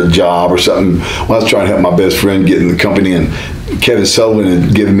friends get a job or something. Well, I was trying to help my best friend get in the company, and Kevin Sullivan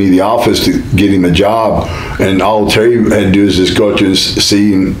had given me the office to get him a job, and all Terry had to do is just go out there and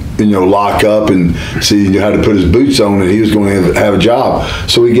see him, lock up and see how to put his boots on, and he was going to have a job.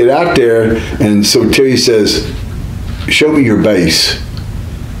 So we get out there, and so Terry says, "Show me your base."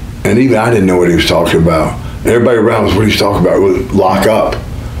 And even I didn't know what he was talking about. Everybody around was, what he was talking about, lock up.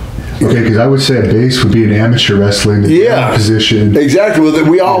 Okay, because I would say a base would be an amateur wrestling position. Exactly. Well,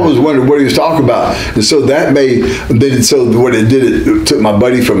 we always wondered what he was talking about, and so that what it did, it took my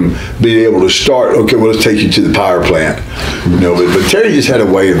buddy from being able to start. Okay, well, let's take you to the power plant. But Terry just had a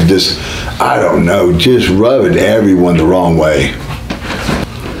way of just rubbing everyone the wrong way.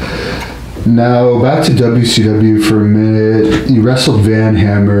 Now, back to WCW for a minute. You wrestled Van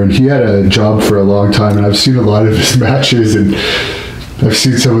Hammer, and he had a job for a long time, and I've seen a lot of his matches, and I've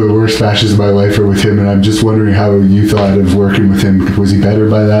seen some of the worst matches of my life are with him, and I'm just wondering how you thought of working with him. Was he better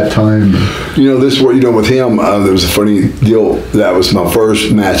by that time? With him, there was a funny deal. That was my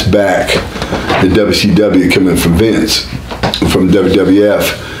first match back at WCW, coming from Vince, from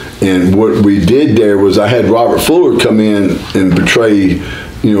WWF. And what we did there was I had Robert Fuller come in and portray,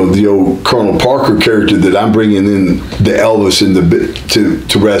 the old Colonel Parker character that I'm bringing in the Elvis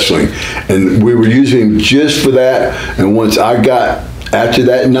to wrestling. And we were using him just for that. And once after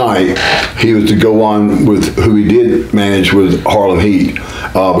that night, he was to go on with who he did manage with Harlem Heat,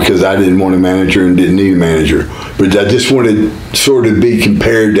 because I didn't want a manager and didn't need a manager. But I just wanted sort of be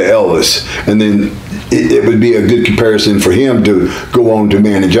compared to Elvis. And then it would be a good comparison for him to go on to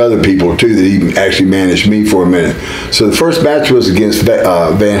manage other people too, that he actually managed me for a minute. So the first match was against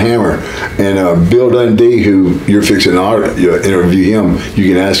Van Hammer, and Bill Dundee, who you're fixing to interview him.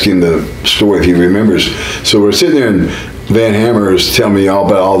 You can ask him the story if he remembers. So we're sitting there, and Van Hammer is telling me all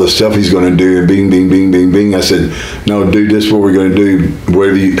about all the stuff he's going to do, and bing, bing, bing, bing, bing. I said, "No, dude, this is what we're going to do."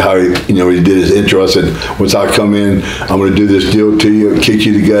 He did his intro. I said, "Once I come in, I'm going to do this deal to you, kick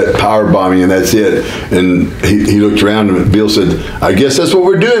you to gut, power bomb you, and that's it." And he looked around, and Bill said, "I guess that's what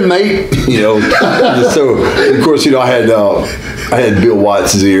we're doing, mate." So of course, I had Bill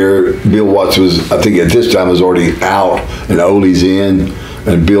Watts' ear. Bill Watts was, I think at this time, was already out, and Ole's in,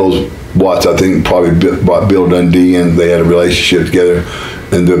 and Bill's Watts, I think, probably brought Bill Dundee in. They had a relationship together.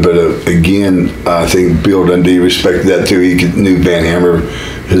 But again, I think Bill Dundee respected that too. He knew Van Hammer,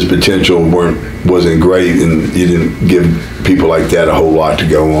 his potential wasn't great, and you didn't give people like that a whole lot to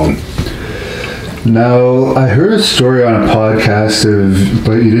go on. Now, I heard a story on a podcast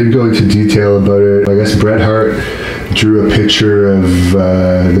but you didn't go into detail about it. I guess Bret Hart drew a picture of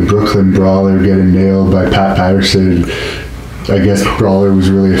the Brooklyn Brawler getting nailed by Pat Patterson. I guess Brawler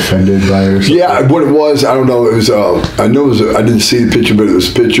was really offended by her. Yeah, what it was, I don't know. It was. I know it was. I didn't see the picture, but it was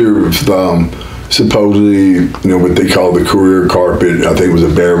a picture of supposedly, what they call the career carpet. I think it was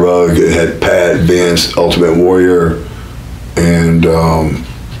a bear rug. It had Pat, Vince, Ultimate Warrior, and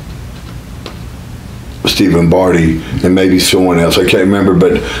Steve Lombardi, and maybe someone else. I can't remember,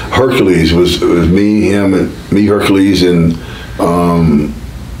 but Hercules was me, him, and me, Hercules, and.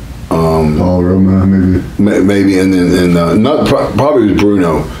 Paul Roma, maybe, and then not probably it was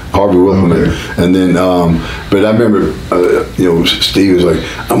Bruno Harvey Wilkman, okay. And then but I remember Steve was like,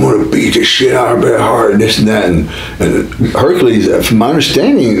 I'm gonna beat the shit out of Bret Hart and this and that, and Hercules, from my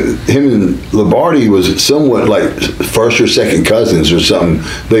understanding, him and Lombardi was somewhat like first or second cousins or something.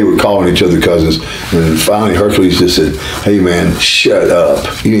 They were calling each other cousins, and finally Hercules just said, hey man, shut up,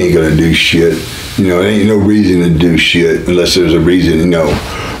 you ain't gonna do shit, there ain't no reason to do shit unless there's a reason,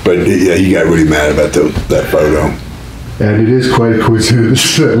 But yeah, he got really mad about that photo. And it is quite a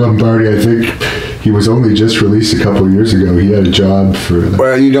coincidence that Lombardi, I think, he was only just released a couple of years ago. He had a job for.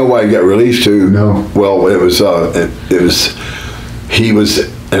 Well, you know why he got released too? No. Well, he was,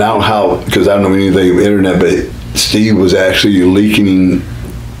 and I don't know how, because I don't know anything of the internet, but Steve was actually leaking,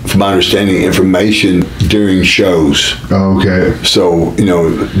 from my understanding, information during shows. Oh, okay. So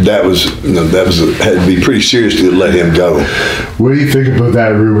that was had to be pretty serious to let him go. What do you think about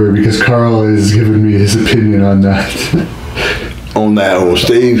that rumor? Because Carl has given me his opinion on that. On that old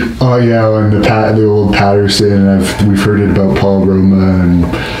Steve? Oh yeah, on the old Patterson, and we've heard it about Paul Roma and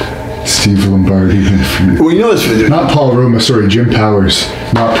Steve Lombardi. Well, it's not Paul Roma. Sorry, Jim Powers.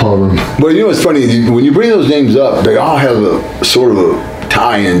 Not Paul Roma. Well, it's funny when you bring those names up. They all have a sort of a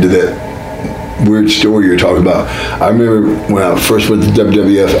tie into that weird story you're talking about. I remember when I first went to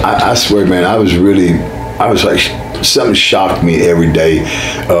WWF, I swear, man, I was like, something shocked me every day.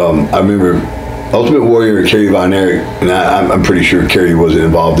 I remember Ultimate Warrior and Kerry Von Erich, and I'm pretty sure Kerry wasn't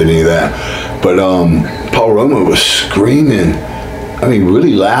involved in any of that, but Paul Roma was screaming,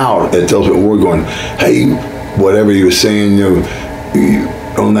 really loud at the Ultimate Warrior, going, hey, whatever he was saying,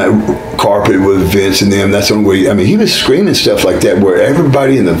 on that carpet with Vince and them, that's the only way. He was screaming stuff like that where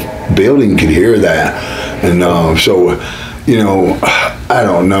everybody in the building could hear that. And so, I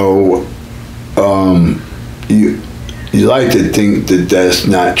don't know. You like to think that that's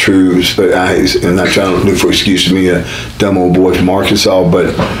not true, but I'm not trying to look for excuses, me a dumb old boy from Arkansas,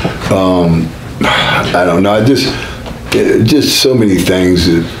 but I don't know. Just so many things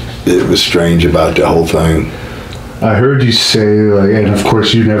that it was strange about the whole thing. I heard you say, and of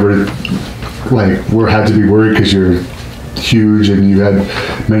course you never, had to be worried because you're huge and you had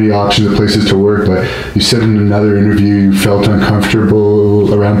many options of places to work, but you said in another interview you felt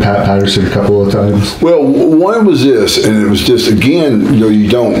uncomfortable around Pat Patterson a couple of times. Well, one was this, and it was just, again, you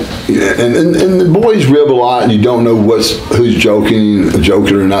don't, and the boys rib a lot, and you don't know who's joking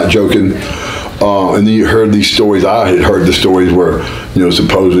or not joking. And then you heard these stories. I had heard the stories where,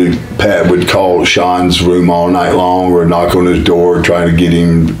 supposedly Pat would call Sean's room all night long or knock on his door trying to get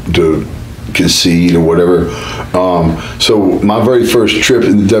him to concede or whatever. So my very first trip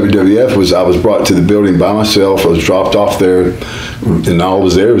in the WWF was I was brought to the building by myself. I was dropped off there, and all I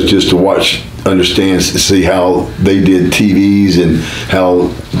was there was just to watch, understand, see how they did TVs and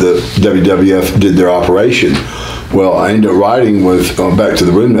how the WWF did their operation. Well, I ended up riding with back to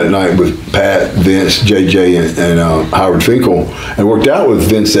the room that night with Pat, Vince, JJ, and Howard Finkel, and worked out with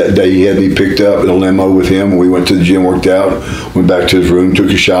Vince that day. He had me picked up in a limo with him, and we went to the gym, worked out, went back to his room, took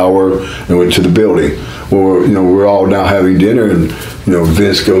a shower, and went to the building. Well, we're all now having dinner, and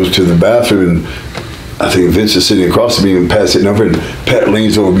Vince goes to the bathroom, and I think Vince is sitting across from me, and Pat's sitting over, and Pat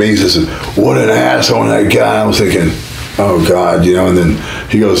leans over me and says, "What an ass on that guy." I was thinking, oh God, and then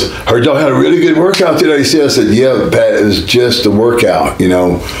he goes, "Heard y'all had a really good workout today." I said, "Yeah, Pat, it was just a workout,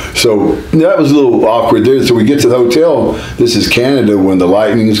 So that was a little awkward there. So we get to the hotel. This is Canada when the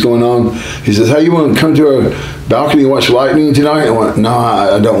lightning is going on. He says, "Hey, you want to come to our balcony and watch lightning tonight? I went, no,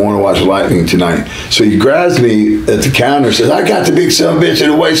 I don't want to watch lightning tonight. So he grabs me at the counter and says, I got the big son of a bitch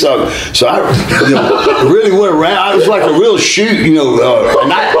in the waist up. So I really went around. I was like a real shoot, and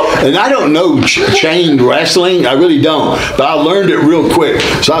I don't know chain wrestling. I really don't. But I learned it real quick.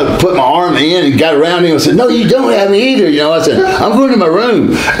 So I put my arm in and got around him and said, no, you don't have me either. I said, I'm going to my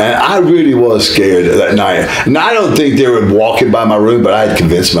room. And I really was scared that night. And I don't think they were walking by my room, but I had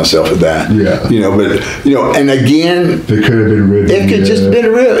convinced myself of that. Yeah. And again, it could have been written. It could just been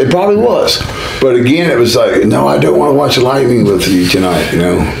real. It probably was. But again, it was like, no, I don't want to watch lightning with you tonight,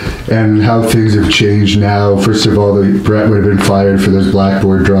 And how things have changed now. First of all, Brett would have been fired for those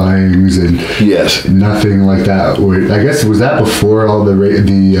blackboard drawings, and yes, nothing like that. I guess, was that before all the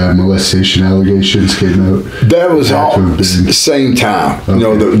molestation allegations came out? That was all same time.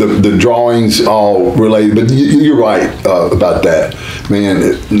 Okay. The drawings all related. But you're right about that,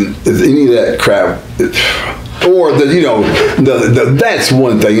 man. Any of that crap. Or that's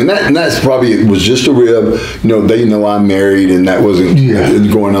one thing, and that's probably, it was just a rib. They know I'm married, and that wasn't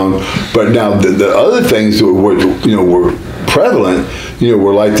going on. But now the other things that were prevalent,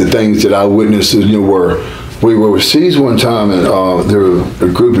 were like the things that I witnessed. Where we were overseas one time, and there were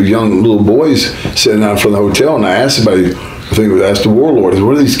a group of young little boys sitting out from the hotel, and I asked somebody, I think it was asked the warlord,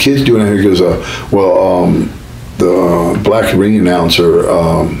 what are these kids doing out here? He goes, the black ring announcer.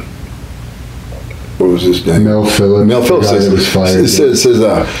 What was his name? Mel Phillips. Mel Phillips says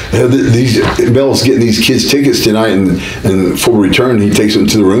Mel's getting these kids tickets tonight, and for return he takes them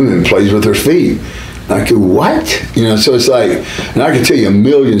to the room and plays with their feet. And I go, what? So it's like, and I can tell you a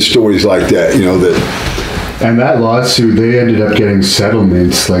million stories like that. That. And that lawsuit, they ended up getting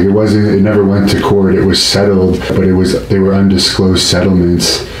settlements. Like it never went to court. It was settled, but they were undisclosed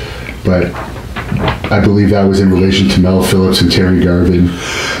settlements. But I believe that was in relation to Mel Phillips and Terry Garvin.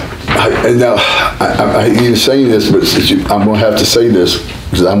 You're saying this, but I'm going to have to say this,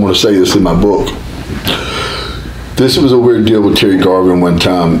 because I'm going to say this in my book. This was a weird deal with Terry Garvin one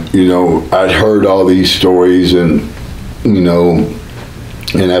time. I'd heard all these stories, and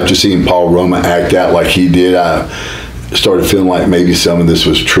after seeing Paul Roma act out like he did, I started feeling like maybe some of this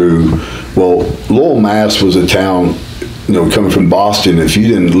was true. Well, Lowell, Mass was a town, coming from Boston. If you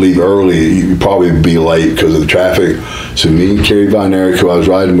didn't leave early, you'd probably be late because of the traffic. So me and Kerry Von Erich, who I was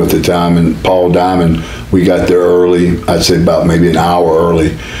riding with at the time, and Paul Diamond, we got there early. I'd say about maybe an hour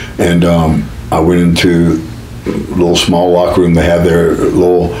early. And I went into a little small locker room they have there at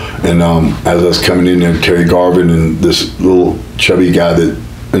Lowell. And as I was coming in there, Terry Garvin and this little chubby guy, that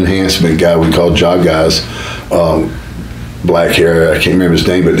enhancement guy we call Jog Guys, black hair, I can't remember his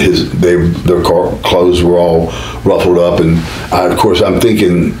name, but their clothes were all ruffled up, and of course I'm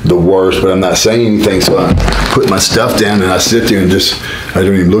thinking the worst, but I'm not saying anything, so I put my stuff down and I sit there and I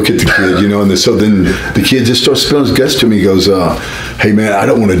don't even look at the kid, and so then the kid just starts spilling his guts to me. He goes, hey man, I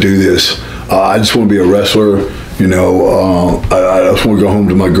don't want to do this. I just want to be a wrestler. I just want to go home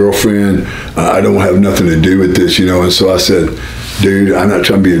to my girlfriend. I don't have nothing to do with this, and so I said, dude, I'm not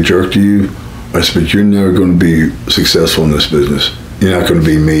trying to be a jerk to you. I said, but you're never going to be successful in this business. You're not going to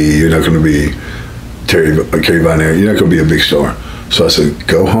be me. You're not going to be Kerry Von Erich. You're not going to be a big star. So I said,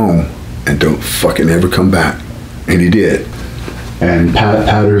 go home and don't fucking ever come back. And he did. And Pat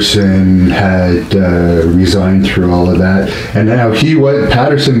Patterson had resigned through all of that. And now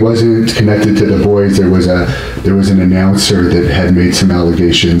Patterson wasn't connected to the boys. There was an announcer that had made some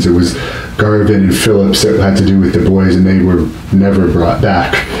allegations. It was Garvin and Phillips that had to do with the boys, and they were never brought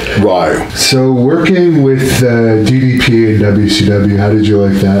back. Right. So working with DDP and WCW, how did you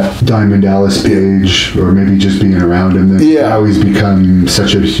like that? Diamond Dallas Page, or maybe just being around him? Yeah. How he's become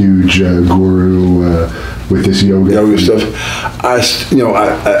such a huge guru with this yoga stuff.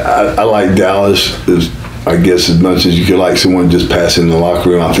 I like Dallas I guess as much as you could like someone just passing in the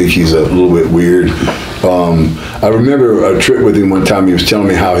locker room. I think he's a little bit weird. I remember a trip with him one time. He was telling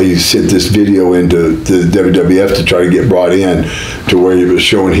me how he sent this video into the WWF to try to get brought in, to where he was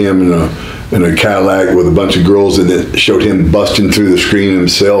showing him in a Cadillac with a bunch of girls, and it showed him busting through the screen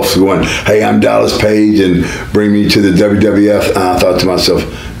himself, going, "Hey, I'm Dallas Page, and bring me to the WWF." And I thought to myself,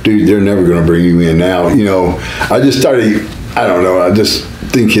 dude, they're never going to bring you in now. I just started, I don't know, I just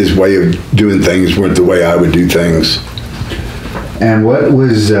think his way of doing things weren't the way I would do things. And what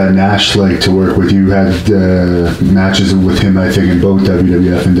was Nash like to work with? You had matches with him, I think, in both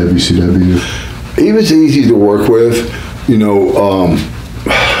WWF and WCW. He was easy to work with,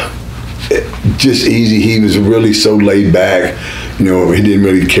 just easy. He was really so laid back. He didn't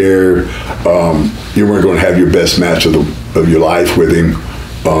really care. You weren't going to have your best match of your life with him,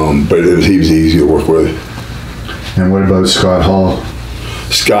 but he was easy to work with. And what about Scott Hall?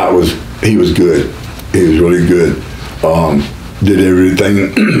 Scott was good. He was really good. Did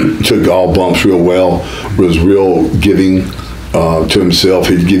everything, took all bumps real well, was real giving to himself.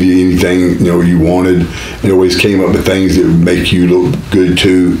 He'd give you anything, you wanted. He always came up with things that would make you look good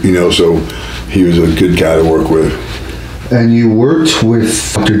too, so he was a good guy to work with. And you worked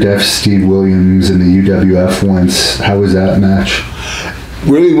with Dr. Def Steve Williams in the UWF once. How was that match?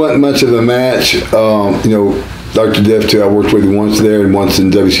 Really wasn't much of a match. Dr. Def too, I worked with him once there and once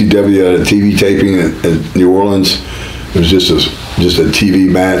in WCW at a TV taping at New Orleans. It was just a TV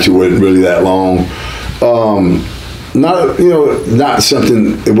match. It wasn't really that long. Not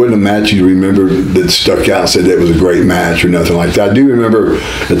something. It wasn't a match you remember that stuck out and said that was a great match or nothing like that. I do remember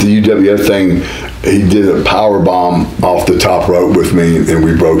at the UWF thing, he did a power bomb off the top rope with me, and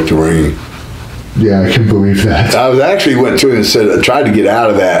we broke the ring. Yeah, I can believe that. I went to him and said, I tried to get out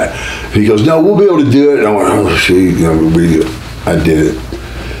of that. And he goes, "No, we'll be able to do it." And I went, "Oh, gee, I did it."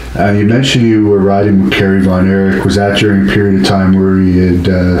 You mentioned you were riding with Kerry Von Erich. Was that during a period of time where he had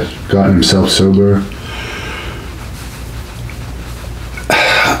gotten himself sober?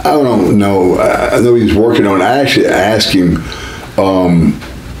 I don't know. I know he was working on it. I actually asked him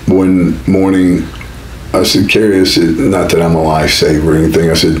one morning, I said, "Kerry," I said, not that I'm a lifesaver or anything,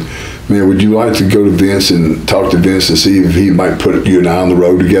 I said, "Man, would you like to go to Vince and talk to Vince and see if he might put you and I on the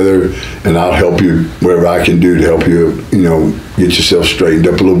road together, and I'll help you whatever I can do to help you, get yourself straightened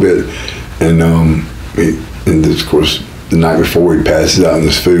up a little bit." And of course, the night before he passes out in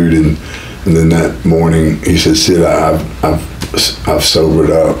this food, and then that morning he said, "Sid, I've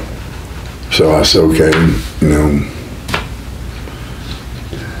sobered up." So I said, "Okay,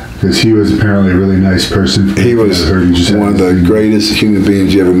 Because he was apparently a really nice person. He was one of the greatest human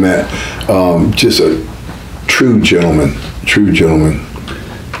beings you ever met. Just a true gentleman.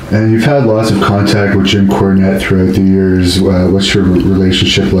 And you've had lots of contact with Jim Cornette throughout the years. What's your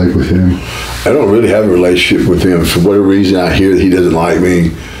relationship like with him? I don't really have a relationship with him. For whatever reason, I hear that he doesn't like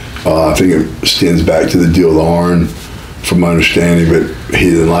me. I think it stems back to the deal with Arn, from my understanding, but he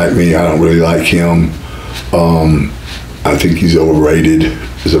doesn't like me. I don't really like him. I think he's overrated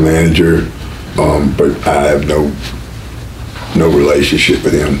as a manager, but I have no relationship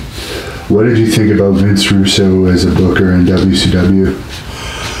with him. What did you think about Vince Russo as a booker in WCW?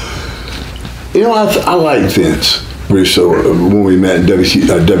 I liked Vince Russo. When we met in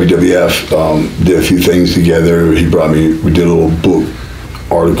WWF, did a few things together. He brought me, we did a little book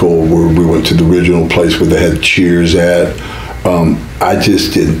article where we went to the original place where they had Cheers at. I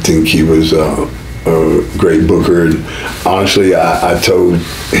just didn't think he was a great booker. And honestly, I told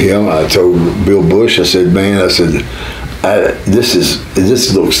Bill Bush, I said, "Man,"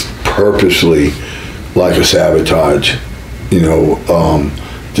 this looks purposely like a sabotage,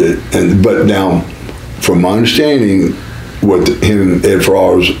 but now, from my understanding, what him and Ed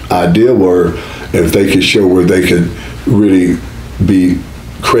Ferrara's idea were, if they could show where they could really be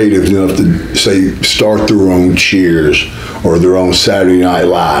creative enough to, say, start their own Cheers or their own Saturday Night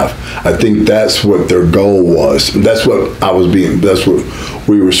Live. I think that's what their goal was. That's what that's what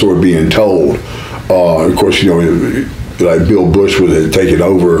we were sort of being told. Of course, like Bill Bush had taken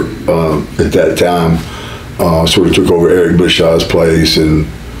over at that time, sort of took over Eric Bishaw's place, and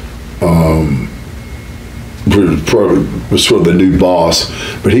was sort of the new boss.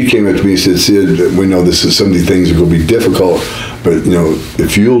 But he came up to me and said, "Sid, we know some of these things are going to be difficult, but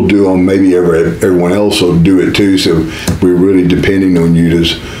if you'll do them, maybe everyone else will do it too. So we're really depending on you to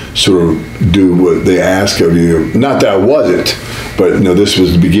sort of do what they ask of you." Not that I wasn't, but this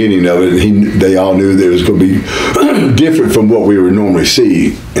was the beginning of it. And they all knew that it was going to be different from what we would normally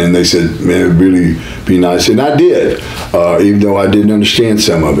see. And they said, "Man, it'd really be nice," and I did, even though I didn't understand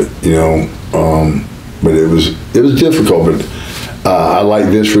some of it, But it was difficult. But I like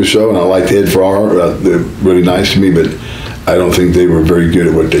Vince Russo and I liked Ed Ferrara. They're really nice to me, but I don't think they were very good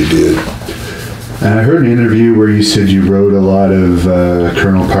at what they did. And I heard an interview where you said you wrote a lot of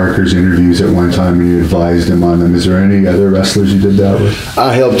Colonel Parker's interviews at one time and you advised him on them. Is there any other wrestlers you did that with?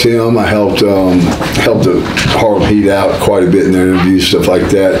 I helped him. I helped Harlem Heat out quite a bit in their interviews, stuff like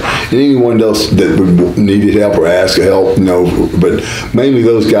that. And anyone else that needed help or asked for help, but mainly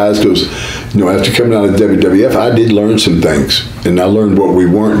those guys, because after coming out of WWF, I did learn some things, and I learned what we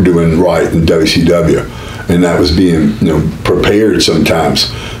weren't doing right in WCW. And that was being, prepared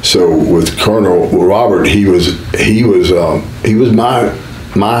sometimes. So with Colonel Robert, he was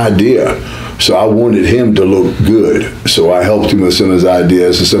my idea. So I wanted him to look good. So I helped him with some of his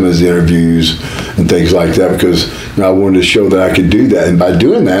ideas and some of his interviews and things like that, because I wanted to show that I could do that. And by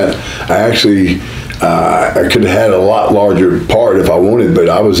doing that, I actually I could have had a lot larger part if I wanted, but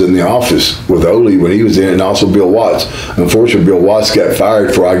I was in the office with Ole when he was in, and also Bill Watts. Unfortunately, Bill Watts got fired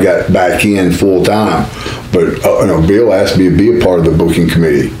before I got back in full time. But Bill asked me to be a part of the booking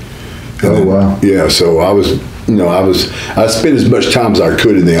committee. And then, wow! Yeah, so I spent as much time as I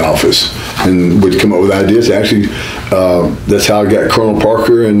could in the office and would come up with ideas. Actually, that's how I got Colonel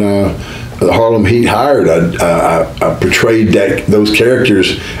Parker and the Harlem Heat hired. I portrayed those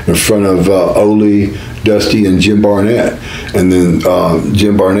characters in front of Ole, Dusty, and Jim Barnett. And then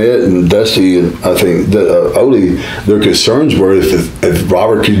Jim Barnett and Dusty, and I think Ole, their concerns were if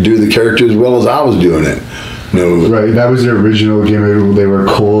Robert could do the character as well as I was doing it. Right, that was their original game. They were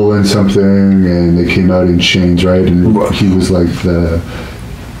Cole and something, and they came out in chains, right? And he was like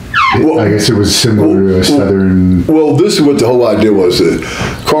I guess it was similar to a Southern. Well, this is what the whole idea was, that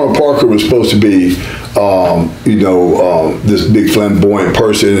Colonel Parker was supposed to be, this big flamboyant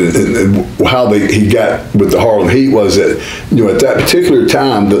person, and how he got with the Harlem Heat was that, at that particular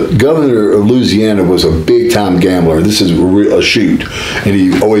time, the governor of Louisiana was a big time gambler. This is a shoot, and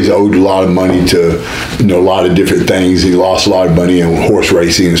he always owed a lot of money to, a lot of different things. He lost a lot of money on horse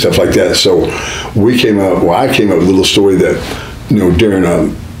racing and stuff like that. So I came up with a little story that, during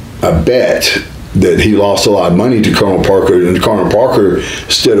a bet that he lost a lot of money to Colonel Parker, and Colonel Parker,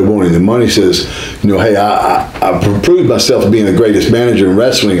 instead of wanting the money, says, hey, I proved myself being the greatest manager in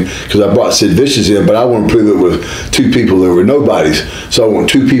wrestling because I brought Sid Vicious in, but I want to prove it with two people that were nobodies. So I want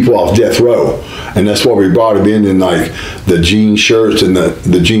two people off death row. And that's why we brought him in like the jean shirts and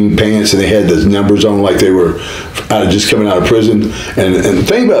the jean pants, and they had the numbers on like they were just coming out of prison. And the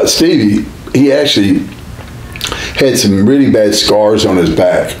thing about Stevie, he actually had some really bad scars on his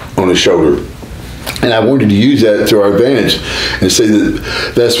back, on his shoulder. And I wanted to use that to our advantage and say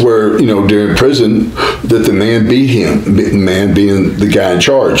that that's where, during prison, that the man beat him, the man being the guy in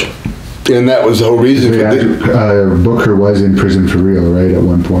charge. And that was the whole reason for Booker was in prison for real, right, at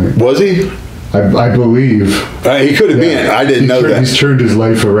one point. Was he? I believe. He could have been. I didn't know that. He's turned his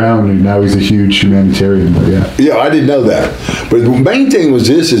life around, and now he's a huge humanitarian. But yeah. Yeah, I didn't know that. But the main thing was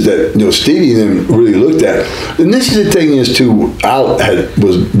this: is that Stevie then really looked at, and this is the thing is too.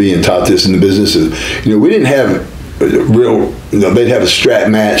 Was being taught this in the businesses. We didn't have real. They'd have a strap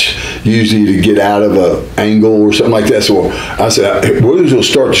match usually to get out of a angle or something like that. So I said, we're going to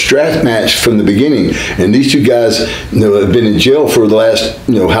start the strap match from the beginning. And these two guys, have been in jail for the last,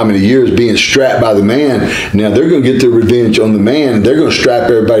 how many years being strapped by the man. Now they're going to get their revenge on the man. They're going to strap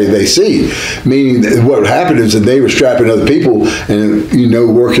everybody they see. Meaning that what happened is that they were strapping other people, and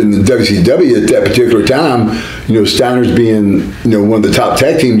working in the WCW at that particular time. Steiner's being, one of the top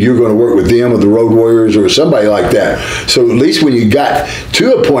tag teams. You're going to work with them or the Road Warriors or somebody like that. So at least when you got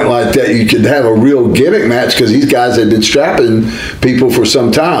to a point like that, you could have a real gimmick match because these guys had been strapping people for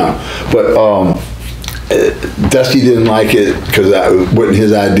some time. But Dusty didn't like it because it wasn't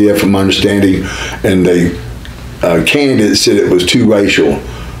his idea, from my understanding, and they candidate said it was too racial.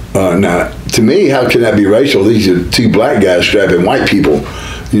 Now, to me, how can that be racial? These are two black guys strapping white people,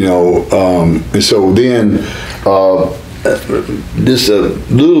 and so then just a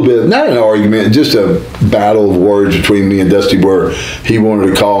little bit, not an argument, just a battle of words between me and Dusty, where he wanted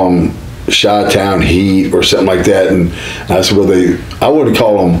to call them Chi-Town Heat or something like that, and I said, I wanted to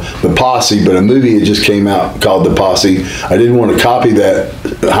call them the Posse, but a movie had just came out called The Posse. I didn't want to copy that.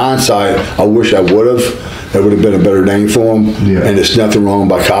 Hindsight, I wish I would have. That would have been a better name for them. Yeah. And it's nothing wrong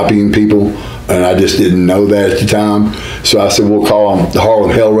by copying people, and I just didn't know that at the time. So I said, we'll call them the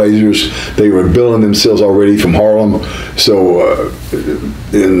Harlem Hellraisers. They were billing themselves already from Harlem. So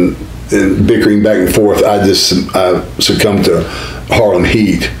in bickering back and forth, I succumbed to Harlem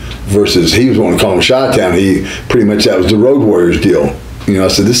Heat versus he was wanting to call them Chi-Town Heat. Pretty much that was the Road Warriors deal. I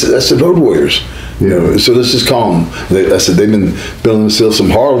said, that's the Road Warriors. So let's just call them. I said, they've been billing themselves from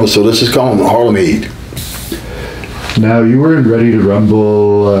Harlem, so let's just call them Harlem Heat. Now, you were in Ready to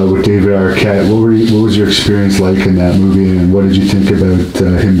Rumble with David Arquette. What was your experience like in that movie, and what did you think about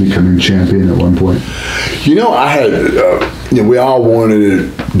him becoming champion at one point? I had, we all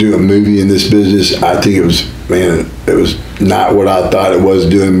wanted to do a movie in this business. I think it was not what I thought it was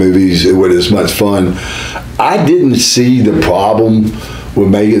doing movies. It wasn't as much fun. I didn't see the problem with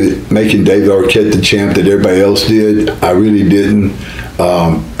making David Arquette the champ that everybody else did. I really didn't.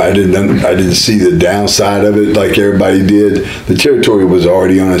 I didn't see the downside of it like everybody did. The territory was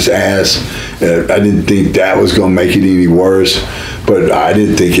already on its ass. I didn't think that was going to make it any worse, but I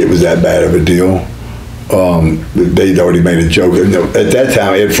didn't think it was that bad of a deal. They'd already made a joke. At that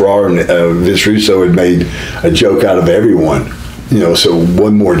time, Ed Ferrara and Vince Russo had made a joke out of everyone. So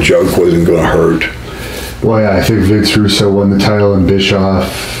one more joke wasn't going to hurt. Well, yeah, I think Vince Russo won the title and Bischoff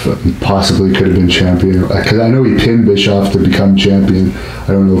possibly could have been champion. Because I know he pinned Bischoff to become champion. I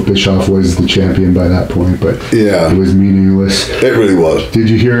don't know if Bischoff was the champion by that point, but yeah, it was meaningless. It really was. Did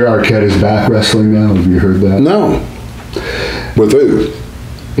you hear Arquette is back wrestling now? Have you heard that? No. With who?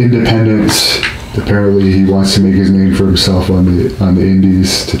 Independence. Apparently, he wants to make his name for himself on the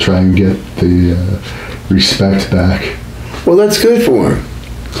indies to try and get the respect back. Well, that's good for him.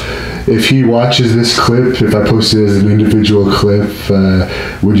 If he watches this clip, if I post it as an individual clip,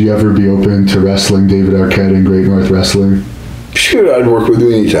 would you ever be open to wrestling David Arquette in Great North Wrestling? Sure, I'd work with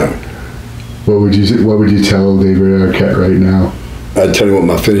you anytime. What would you tell David Arquette right now? I'd tell you what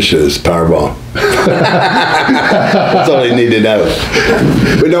my finish is, Powerbomb. That's all they need to know.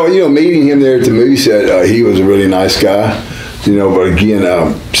 But no, meeting him there at the movie set, he was a really nice guy. But again,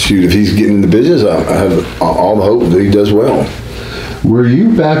 shoot, if he's getting in the business, I have all the hope that he does well. Were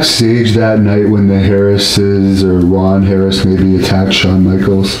you backstage that night when the Harrises or Ron Harris maybe attacked Shawn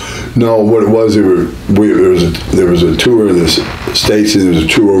Michaels? No, what it was, there was a tour in the States and there was a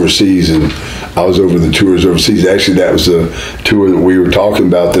tour overseas, and I was over the tours overseas. Actually, that was the tour that we were talking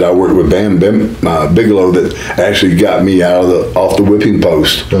about that I worked with Bam Bigelow that actually got me off the whipping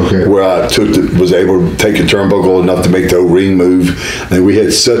post, where I was able to take a turnbuckle enough to make the ring move, and we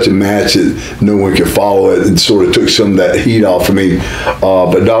had such a match that no one could follow it, and sort of took some of that heat off of me.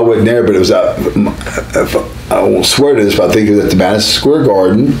 But no, I wasn't there, but it was out. I won't swear to this, but I think it was at the Madison Square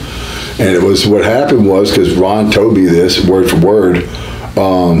Garden. And it was, what happened was, because Ron told me this word for word,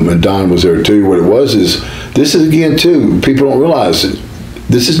 and Don was there too, what it was is, this is again too, people don't realize it.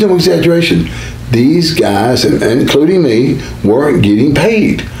 This is no exaggeration. These guys, and including me, weren't getting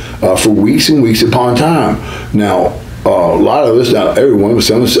paid for weeks and weeks upon time. Now, a lot of us, not everyone, but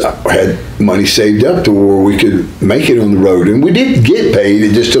some of us had money saved up to where we could make it on the road. And we did get paid,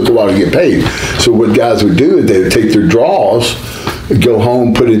 it just took a while to get paid. So what guys would do is they would take their draws, go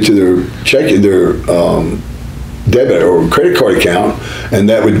home, put it into their debit or credit card account, and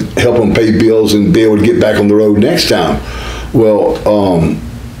that would help them pay bills and be able to get back on the road next time. Well,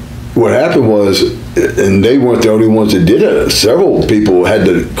 what happened was, and they weren't the only ones that did it. Several people had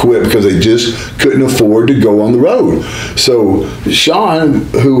to quit because they just couldn't afford to go on the road. So Shawn,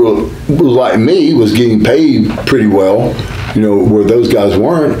 who was like me, was getting paid pretty well, where those guys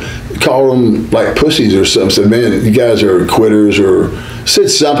weren't, called them like pussies or something. Said, man, you guys are quitters, or said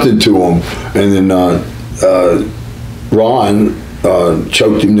something to them. And then Ron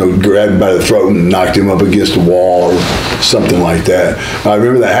choked him, grabbed him by the throat and knocked him up against the wall or something like that. I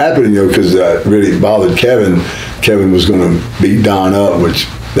remember that happening, because that really bothered Kevin. Kevin was going to beat Don up, which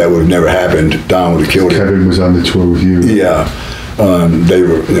that would have never happened. Don would have killed him. Kevin was on the tour with you. Yeah. They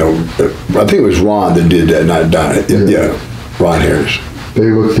were, I think it was Ron that did that, not Don. Yeah, Ron Harris. They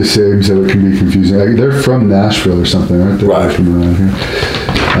look the same, so it can be confusing. They're from Nashville or something, aren't they? Right. From around here.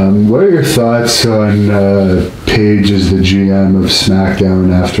 What are your thoughts on Paige as the GM of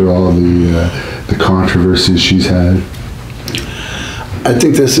SmackDown after all the controversies she's had? I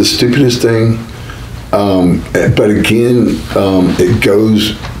think that's the stupidest thing. But again, it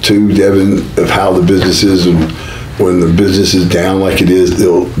goes to Devin of how the business is, and when the business is down like it is,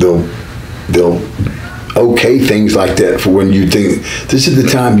 they'll okay things like that for when you think this is the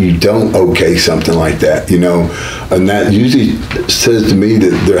time you don't okay something like that, and that usually says to me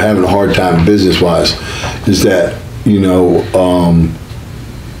that they're having a hard time business-wise. Is that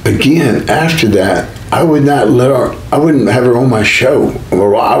again, after that, I would not I wouldn't have her on my show,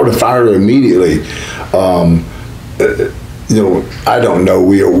 or I would have fired her immediately. I don't know.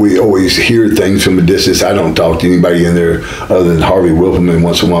 We always hear things from a distance. I don't talk to anybody in there other than Harvey Wilpelman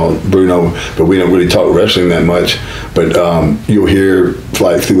once in a while, Bruno, but we don't really talk wrestling that much. But you'll hear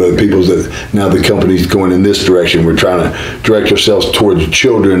like through other people's that now the company's going in this direction. We're trying to direct ourselves towards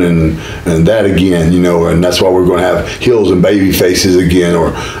children and that again, and that's why we're going to have heels and baby faces again.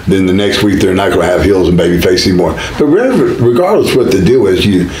 Or then the next week they're not going to have heels and baby faces anymore. But regardless what the deal is,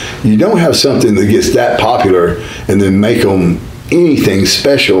 you don't have something that gets that popular and then make them anything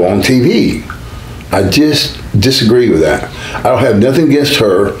special on TV. I just disagree with that. I don't have nothing against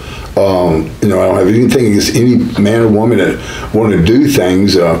her. I don't have anything against any man or woman that want to do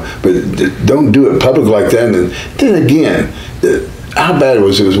things, but don't do it public like that. And then again, how bad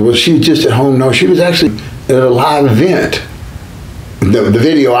was she just at home? No, she was actually at a live event. The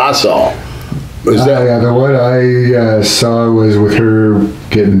video I saw. Was that? Yeah, the one I saw was with her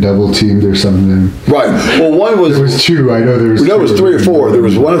getting double teamed or something. Right. Well, one was. There was two. I know there was. There was 3 or 4. There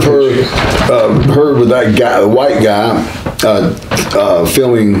was one of her with that guy, the white guy,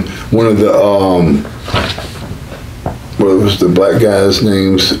 filming one of the. What was the black guy's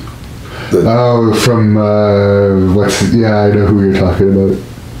names? From I know who you're talking about.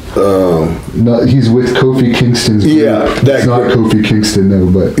 No, he's with Kofi Kingston's group. It's not Kofi Kingston though,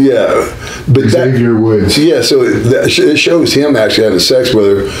 but Xavier Woods. Yeah, so it shows him actually having sex with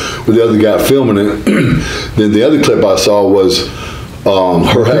her, with the other guy filming it. Then the other clip I saw was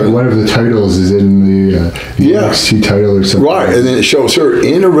her having one of the titles is in the NXT title or something. Right, and then it shows her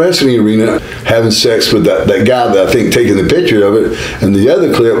in a wrestling arena having sex with that guy that I think taking the picture of it, and the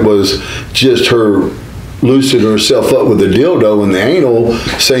other clip was just her loosening herself up with a dildo in the anal,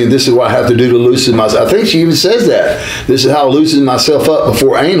 saying, "This is what I have to do to loosen myself." I think she even says that. "This is how I loosen myself up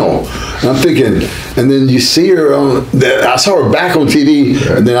before anal." And I'm thinking, and then you see her on that. I saw her back on TV,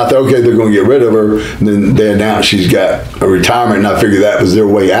 and then I thought, okay, they're going to get rid of her. And then they announced she's got a retirement, and I figured that was their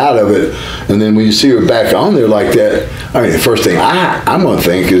way out of it. And then when you see her back on there like that, I mean, the first thing I'm going to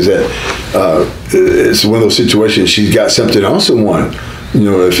think is that it's one of those situations she's got something on someone.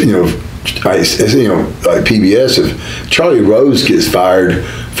 Like PBS, if Charlie Rose gets fired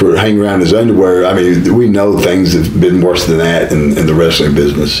for hanging around his underwear, I mean, we know things have been worse than that in the wrestling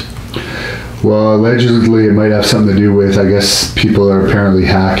business. Well, allegedly it might have something to do with, I guess, people are apparently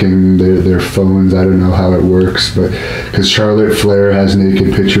hacking their phones. I don't know how it works, but because Charlotte Flair has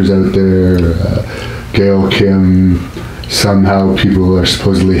naked pictures out there, Gail Kim, somehow people are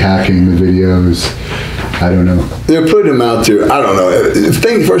supposedly hacking the videos. I don't know. They're putting them out there. I don't know.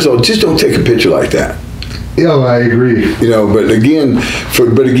 First of all, just don't take a picture like that. I agree. But again,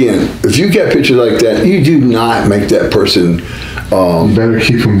 if you get pictures like that, you do not make that person. You better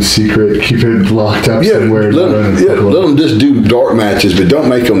keep them secret. Keep it locked up somewhere. Let them just do dark matches, but don't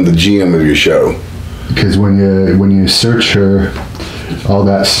make them the GM of your show. Because when you search her, all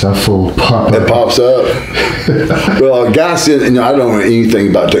that stuff will pop up. It pops up. Well, a guy said, I don't know anything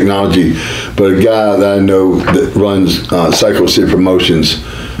about technology, but a guy that I know that runs Psycho Sid Promotions,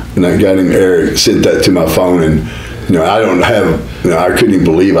 and that guy named Eric sent that to my phone, and I don't have, I couldn't even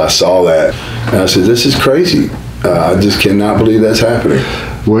believe I saw that, and I said, this is crazy. I just cannot believe that's happening.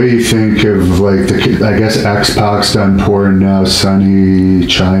 What do you think of I guess X-Pac's done porn now, Sunny,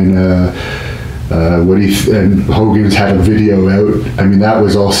 China. And Hogan's had a video out. I mean, that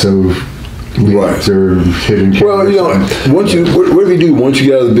was also leaked or hidden. Well, once you whatever you do, once you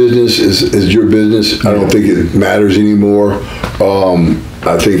get out of the business, is your business. I don't think it matters anymore.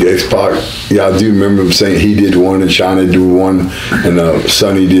 I think X-Pac, I do remember him saying he did one and China did one and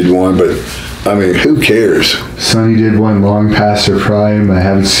Sonny did one, but I mean, who cares? Sonny did one long past her prime. I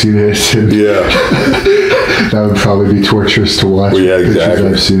haven't seen it. That would probably be torturous to watch. Well, yeah, exactly.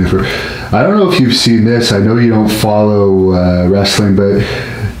 I've seen it for. I don't know if you've seen this. I know you don't follow wrestling, but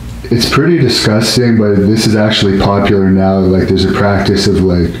it's pretty disgusting. But this is actually popular now. Like, there's a practice of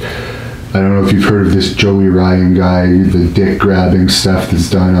I don't know if you've heard of this Joey Ryan guy, the dick grabbing stuff that's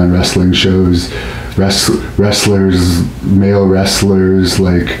done on wrestling shows. Male wrestlers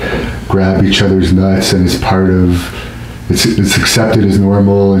grab each other's nuts, and it's part of. It's accepted as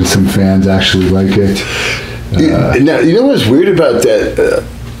normal, and some fans actually like it. Now, you know what's weird about that,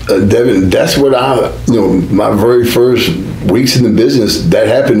 Devin? That's what my very first weeks in the business, that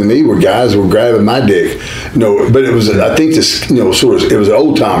happened to me, where guys were grabbing my dick. But it was, I think this, it was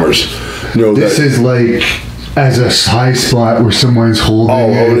old timers. This is as a high spot where someone's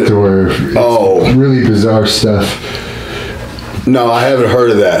holding it, or really bizarre stuff. No, I haven't heard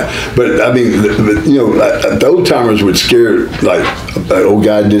of that. But I mean, the old timers would scare, an old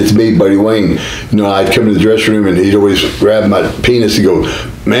guy did it to me, Buddy Wayne. I'd come to the dressing room and he'd always grab my penis and go,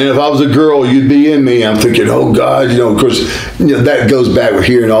 "Man, if I was a girl, you'd be in me." I'm thinking, oh God, of course, that goes back with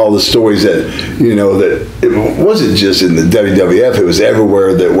hearing all the stories that, that it wasn't just in the WWF, it was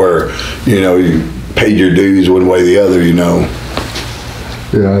everywhere where you paid your dues one way or the other,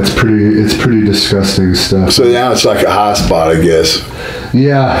 Yeah, it's pretty disgusting stuff. So now it's like a high spot, I guess.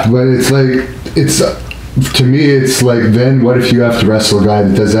 Yeah, but to me, it's then what if you have to wrestle a guy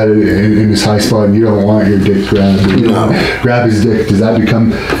that does that in his high spot and you don't want your dick grabbed? Grab his dick. Does that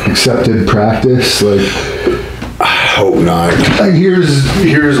become accepted practice? I hope not.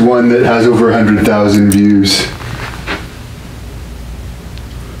 Here's one that has over 100,000 views.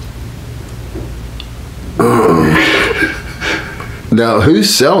 Now, who's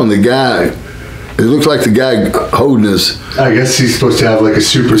selling the guy? It looks like the guy holding his. I guess he's supposed to have a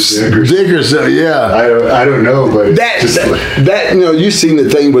super stick or something. Yeah. I don't know, but that you've seen the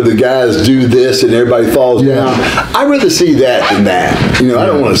thing where the guys do this and everybody falls down. I'd rather see that than that. I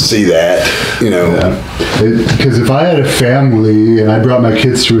don't want to see that. Because if I had a family and I brought my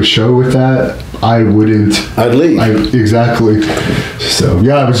kids to a show with that, I wouldn't. I'd leave. Exactly. So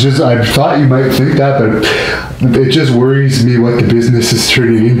I thought you might think that, but it just worries me what the business is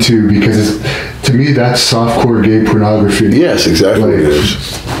turning into, because to me that's softcore gay pornography. Yes, exactly. Like, it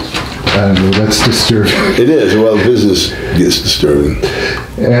is. I don't know, that's disturbing. It is. Well, business gets disturbing.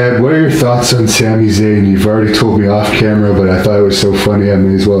 And what are your thoughts on Sami Zayn? You've already told me off camera, but I thought it was so funny I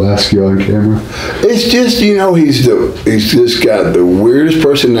may as well ask you on camera. It's just, he's just got the weirdest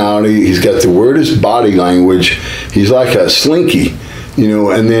personality. He's got the weirdest body language. He's like a slinky,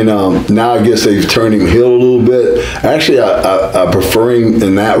 and then now I guess they've turned him heel a little bit. Actually, I prefer him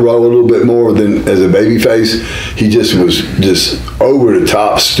in that role a little bit more than as a babyface. He just was just over the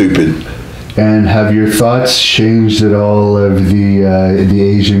top stupid. And have your thoughts changed at all of the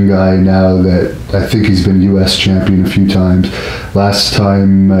Asian guy now that I think he's been U.S. champion a few times? Last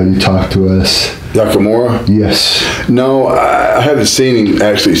time you talked to us. Nakamura? Yes. No, I haven't seen him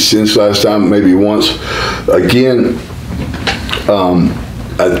actually since last time, maybe once. Again,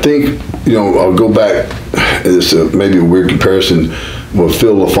 I think, I'll go back, it's maybe a weird comparison with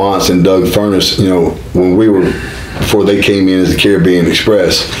Phil LaFonce and Doug Furness, when we were, before they came in as the Caribbean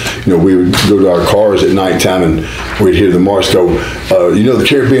Express, we would go to our cars at nighttime and we'd hear the marks go, the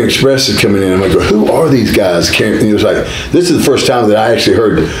Caribbean Express is coming in. And I go, who are these guys? And it was like, this is the first time that I actually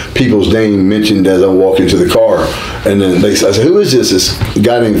heard people's name mentioned as I walked into the car. And then I said, who is this? This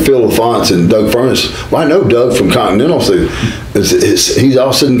guy named Phil LaFonce and Doug Furness. Well, I know Doug from Continental. So he's all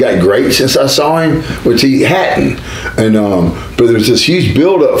of a sudden got great since I saw him, which he hadn't. And but there was this huge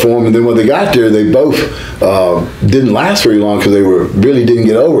build-up for him. And then when they got there, they both didn't last very long because they really didn't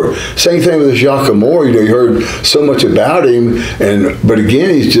get over. Same thing with Jacques Moore. You heard so much about him, but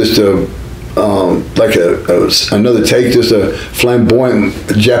again, he's just like another take, just a flamboyant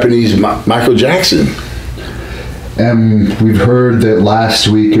Japanese Michael Jackson. And we've heard that last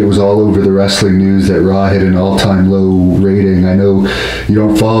week it was all over the wrestling news that Raw hit an all-time low rating. I know you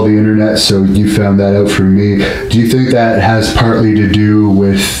don't follow the internet, so you found that out from me. Do you think that has partly to do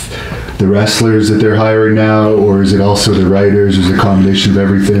with the wrestlers that they're hiring now, or is it also the writers? Is it a combination of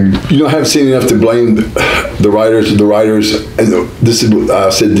everything? I haven't seen enough to blame the writers. And I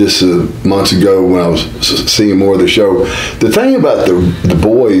said this months ago when I was seeing more of the show. The thing about the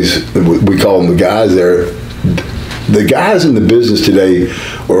boys, we call them the guys there, the guys in the business today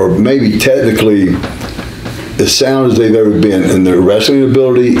are maybe technically as sound as they've ever been in their wrestling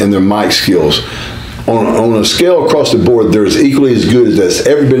ability and their mic skills. On a scale across the board, they're as equally as good as that's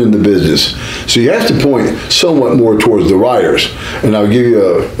ever been in the business. So you have to point somewhat more towards the writers. And I'll give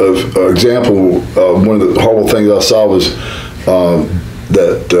you an example. One of the horrible things I saw was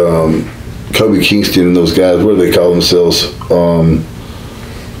that Kobe Kingston and those guys, what do they call themselves?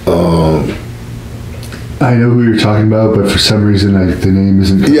 I know who you're talking about, but for some reason the name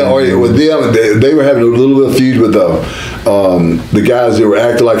isn't. Yeah, with them, they were having a little bit of feud with the guys that were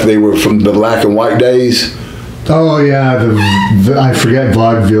acting like they were from the black and white days. Oh yeah, I forget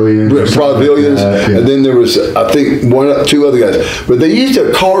Vaudevillians. Vaudevillians, like yeah. And then there was I think two other guys, but they used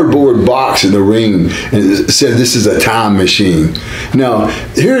a cardboard box in the ring and said this is a time machine. Now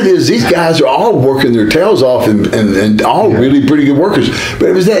here it is; these guys are all working their tails off and all really pretty good workers, but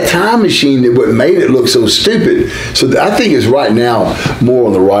it was that time machine that what made it look so stupid. So I think it's right now more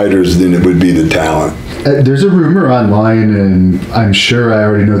on the writers than it would be the talent. There's a rumor online, and I'm sure I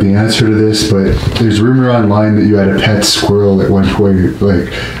already know the answer to this, but there's a rumor online that you had a pet squirrel at one point. Like,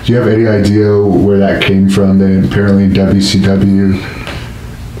 do you have any idea where that came from? Then apparently in WCW,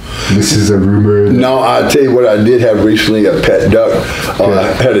 this is a rumor. No, I'll tell you what I did have recently, a pet duck.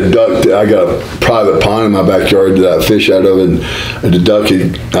 I had a duck that I got a private pond in my backyard that I fish out of, and the duck,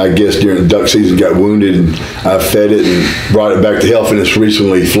 I guess during duck season, got wounded, and I fed it and brought it back to health, and it's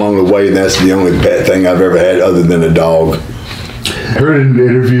recently flown away, and that's the only pet thing I've ever had other than a dog. I heard in an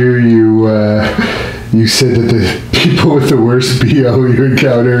interview you said that the people with the worst BO you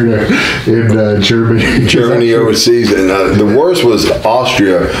encountered in Germany. Germany overseas, and the worst was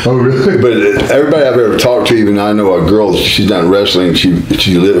Austria. Oh, really? But everybody I've ever talked to, even I know a girl, she's not wrestling, she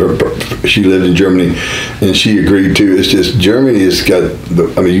lived in Germany, and she agreed too. It's just Germany has got,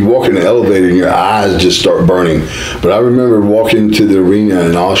 you walk in the elevator and your eyes just start burning. But I remember walking to the arena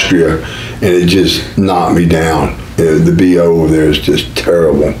in Austria, and it just knocked me down. The BO over there is just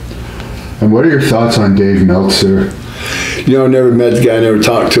terrible. And what are your thoughts on Dave Meltzer? I never met the guy, never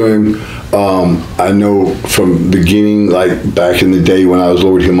talked to him. I know from the beginning, like back in the day when I was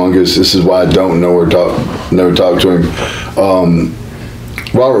Lord Humongous, this is why I don't know or never talked to him.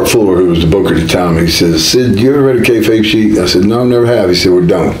 Robert Fuller, who was the booker at the time, he says, "Sid, you ever read a kayfabe sheet?" I said, "No, never have." He said, "Well,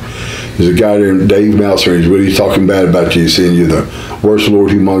 don't." There's a guy there, Dave Meltzer, he's really talking bad about you, saying you're the worst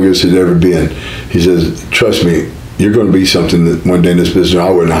Lord Humongous has ever been. He says, "Trust me, you're going to be something that one day in this business, I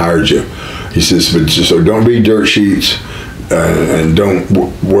wouldn't have hired you." He says, but so don't read dirt sheets. And don't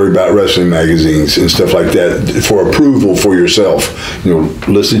worry about wrestling magazines and stuff like that for approval for yourself.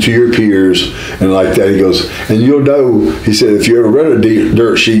 Listen to your peers and like that. He goes, and you'll know. He said, if you ever read a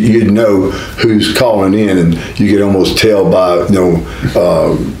dirt sheet, you'd know who's calling in, and you could almost tell by,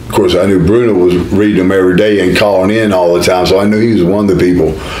 of course, I knew Bruno was reading them every day and calling in all the time, so I knew he was one of the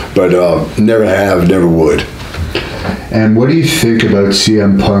people. But never would. And what do you think about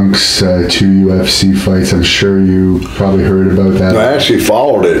CM Punk's 2 UFC fights? I'm sure you probably heard about that. I actually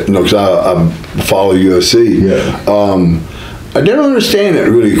followed it, because I follow UFC. Yeah. I didn't understand it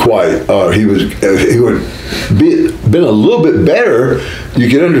really quite. He would been a little bit better. You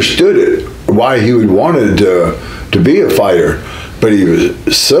could understood it why he would wanted to be a fighter, but he was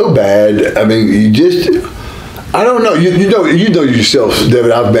so bad. I mean, I don't know. You know yourself,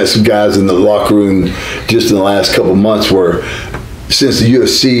 David. I've met some guys in the locker room just in the last couple of months where, since the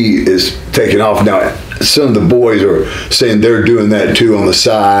UFC is taking off now, some of the boys are saying they're doing that too on the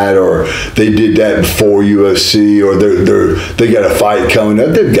side, or they did that before UFC, or they got a fight coming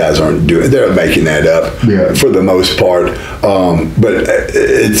up. Them guys aren't doing it. They're making that up for the most part. But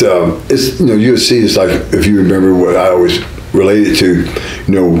it's UFC is like, if you remember what I always related to,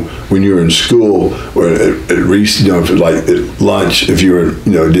 when you were in school or like at lunch, if you were,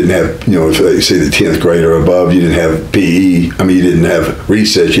 didn't have, if they say the 10th grade or above, you didn't have PE. I mean, you didn't have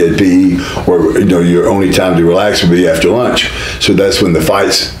recess, you had PE, or, your only time to relax would be after lunch. So that's when the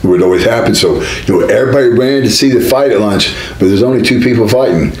fights would always happen. So, everybody ran to see the fight at lunch, but there's only 2 people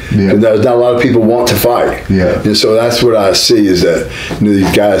fighting. Yeah. And there's not a lot of people want to fight. Yeah. And so that's what I see is that, these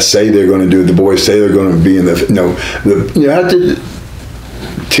guys say they're going to do it, the boys say they're going to be in you have to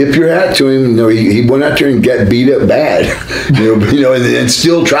tip your hat to him. He went out there and got beat up bad, and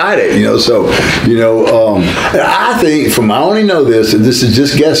still tried it. So, and I think, I only know this, and this is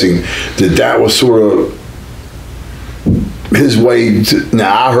just guessing, that was sort of his way to.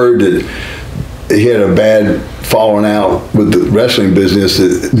 Now I heard that he had a bad falling out with the wrestling business.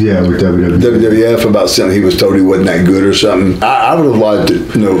 With WWF about something. He was told he wasn't that good or something. I would have liked to,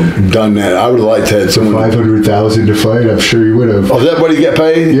 done that. I would have liked to have someone. $500,000 to fight. I'm sure he would have. Oh, is that what he got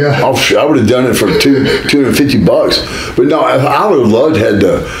paid? Yeah. I would have done it for $250. But no, I would have loved to have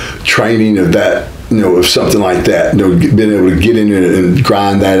the training of that. Of something like that. Being able to get in there and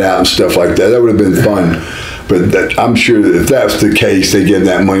grind that out and stuff like that. That would have been fun. But I'm sure that if that's the case, they gave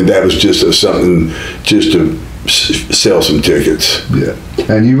that money. That was just something just to sell some tickets. Yeah.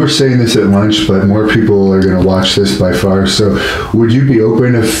 And you were saying this at lunch, but more people are going to watch this by far. So would you be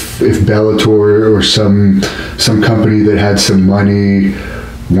open if Bellator or some company that had some money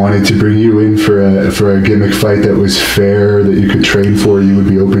wanted to bring you in for a gimmick fight that was fair, that you could train for? You would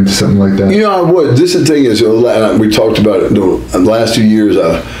be open to something like that? I would. This is the thing is, we talked about it the last 2 years.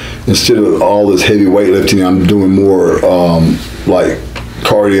 Instead of all this heavy weightlifting, I'm doing more like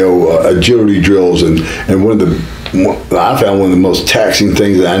cardio, agility drills, and I found one of the most taxing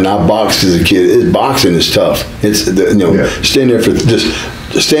things. And I boxed as a kid. Boxing is tough. It's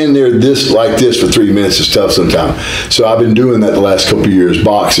standing there like this for 3 minutes is tough sometimes. So I've been doing that the last couple of years,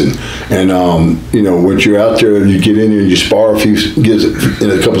 boxing. And once you're out there, you get in there and you spar in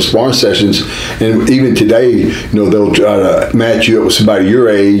a couple of sparring sessions. And even today, they'll try to match you up with somebody your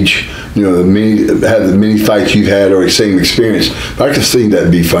age. Have the many fights you've had or the same experience. But I can see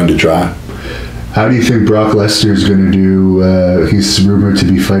that'd be fun to try. How do you think Brock Lesnar is going to do? He's rumored to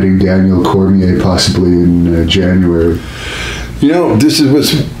be fighting Daniel Cormier possibly in January. This is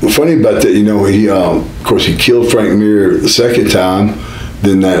what's funny about that. He, of course, he killed Frank Mir the second time.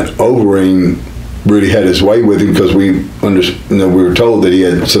 Then that Overeem really had his way with him because we were told that he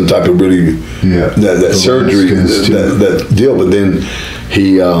had some type of really that surgery, that deal. But then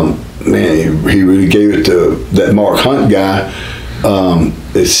he, he really gave it to that Mark Hunt guy.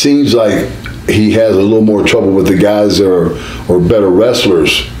 It seems like he has a little more trouble with the guys that are better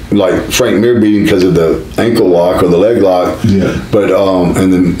wrestlers. Like Frank Mir beating because of the ankle lock or the leg lock. Yeah. But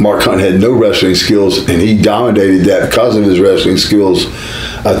and then Mark Hunt had no wrestling skills, and he dominated that because of his wrestling skills.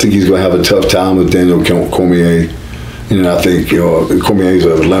 I think he's going to have a tough time with Daniel Cormier. And I think Cormier's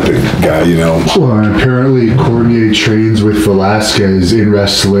an Olympic guy. Well, and apparently Cormier trains with Velasquez in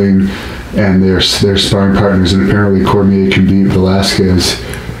wrestling, and they're sparring partners. And apparently Cormier can beat Velasquez.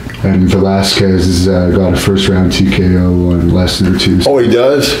 And Velasquez got a first-round TKO on Lesnar too. Oh, he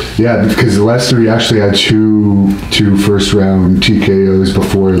does? Yeah, because Lesnar actually had two first-round TKOs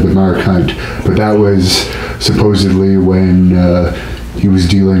before the Mark Hunt, but that was supposedly when he was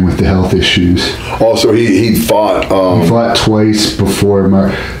dealing with the health issues. Oh, so he fought. He fought twice before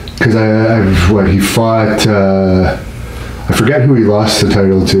Mark. Because he fought. I forget who he lost the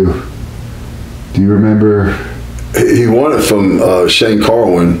title to. Do you remember? He won it from Shane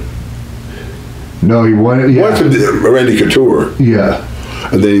Carwin. No, he won it. He won it from Randy Couture. Yeah.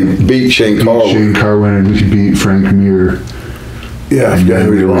 And then he beat Shane Carwin. Shane Carwin, and he beat Frank Mir. Yeah, I forgot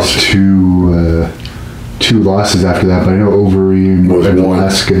who he lost. Two losses after that, but I know Overeem and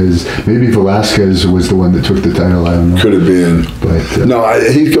Velasquez. Maybe Velasquez was the one that took the title. I don't know. Could have been. But no,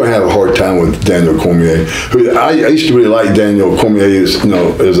 he's going to have a hard time with Daniel Cormier. Who I used to really like Daniel Cormier as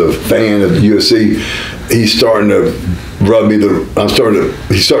a fan of UFC. He's starting to rub me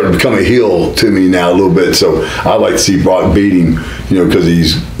he's starting to become a heel to me now a little bit. So I like to see Brock beat him, because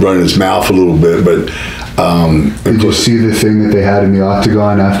he's running his mouth a little bit, but. Did you see the thing that they had in the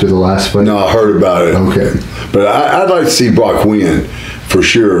octagon after the last fight? No, I heard about it. Okay, but I'd like to see Brock win for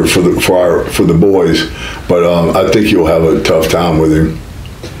sure for the boys. But I think you'll have a tough time with him.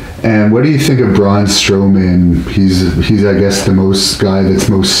 And what do you think of Braun Strowman? He's I guess the guy that's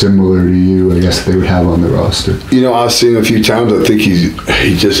most similar to you. I guess they would have on the roster. I've seen him a few times. I think he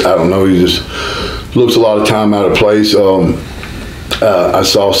just I don't know. He just looks a lot of time out of place. I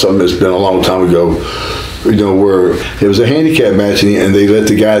saw something that's been a long time ago, where it was a handicap match and they let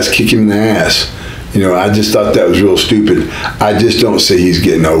the guys kick him in the ass. I just thought that was real stupid. I just don't see he's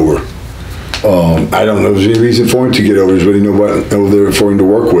getting over. I don't know if there's any reason for him to get over. There's really nobody there for him to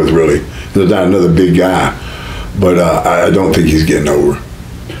work with, really. There's not another big guy. But I don't think he's getting over.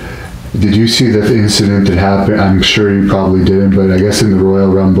 Did you see the incident that happened? I'm sure you probably didn't, but I guess in the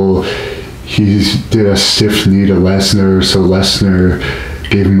Royal Rumble, he did a stiff knee to Lesnar, so Lesnar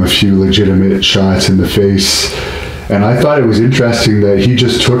gave him a few legitimate shots in the face. And I thought it was interesting that he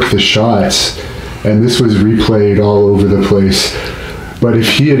just took the shots, and this was replayed all over the place. But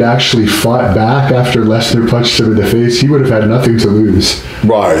if he had actually fought back after Lesnar punched him in the face, he would have had nothing to lose.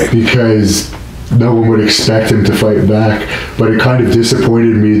 Right. Because no one would expect him to fight back. But it kind of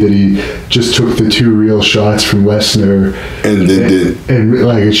disappointed me that he just took the two real shots from Lesnar and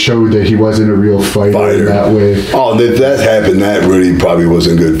it showed that he wasn't a real fighter in that way. Oh, if that happened, that really probably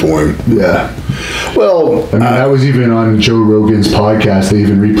wasn't good for him. Yeah. Well, that was even on Joe Rogan's podcast. They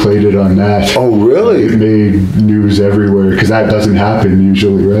even replayed it on that. Oh, really? It made news everywhere because that doesn't happen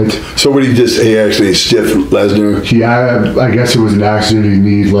usually, right? So what he actually stiffed Lesnar? I guess it was an accident. He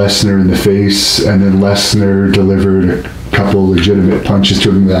kneed Lesnar in the face, and then Lesnar delivered a couple legitimate punches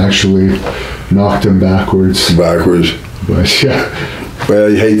to him that actually knocked him backwards. But yeah. Well,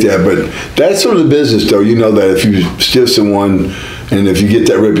 you hate that, but that's sort of the business, though. You know that if you stiff someone, and if you get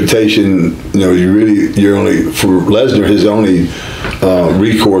that reputation, you're only, for Lesnar, his only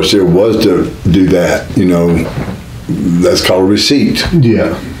recourse there was to do that. That's called a receipt.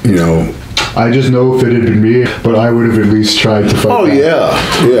 Yeah. I just know if it had been me, but I would have at least tried to fight. Oh, yeah.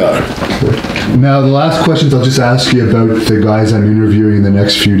 Now, the last questions I'll just ask you about the guys I'm interviewing in the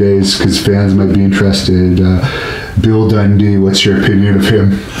next few days, because fans might be interested. Bill Dundee, what's your opinion of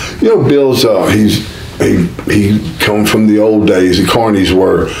him? Bill's, he come from the old days. The carnies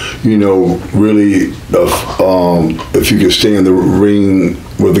were, really, if you could stay in the ring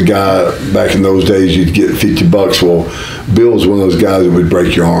with a guy back in those days, you'd get $50. Well, Bill's one of those guys that would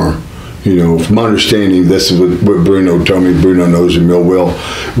break your arm. From my understanding, this is what Bruno told me. Bruno knows him real well.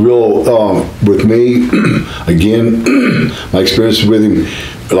 With me, again, my experience with him,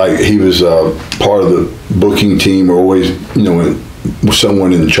 like he was part of the booking team, or always,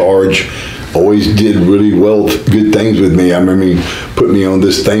 someone in charge. Always did really well, good things with me. I remember he put me on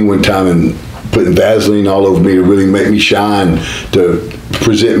this thing one time and putting Vaseline all over me to really make me shine, to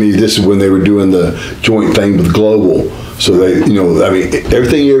present me. This is when they were doing the joint thing with Global. So they,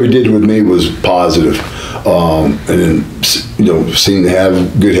 everything he ever did with me was positive. And then, seemed to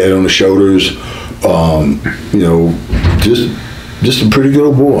have good head on the shoulders. Just a pretty good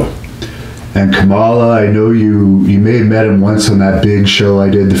old boy. And Kamala, I know you may have met him once on that big show I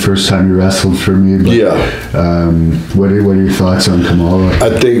did the first time you wrestled for me. But, yeah. What are your thoughts on Kamala?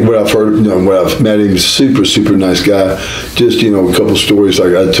 I think what I've heard, what I've met him, super, super nice guy. Just, a couple stories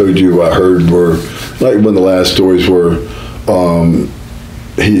like I told you I heard were, like one of the last stories were,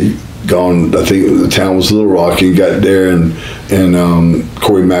 he gone, I think the town was Little Rock, and got there and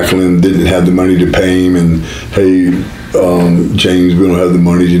Corey Macklin didn't have the money to pay him, and hey, James, we don't have the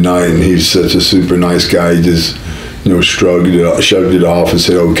money tonight, and he's such a super nice guy. He just, shrugged it off and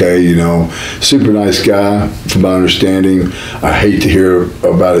said, okay, super nice guy, from my understanding. I hate to hear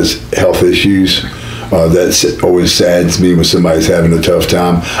about his health issues. That always saddens me when somebody's having a tough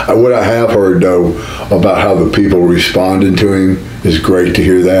time. What I have heard, though, about how the people responded to him is great to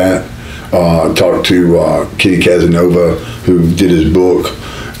hear that. Talked to Kenny Casanova, who did his book,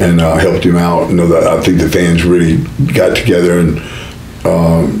 and helped him out. That I think the fans really got together and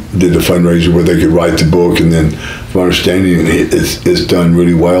did the fundraiser where they could write the book, and then from understanding it's done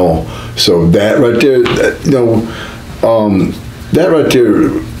really well. So that right there, that right there,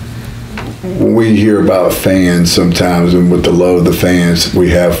 when we hear about fans sometimes and with the love the fans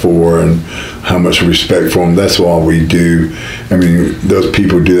we have for and how much respect for them, that's all we do. I mean, those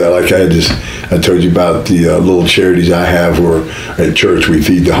people do that. Like I told you about the little charities I have where at church we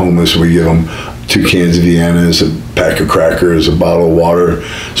feed the homeless. We give them 2 cans of Viennas, a pack of crackers, a bottle of water.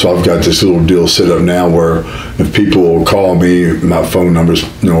 So I've got this little deal set up now where if people will call me, my phone numbers,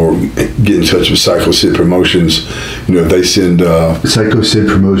 or get in touch with Psycho Sid Promotions, if they send... Psycho Sid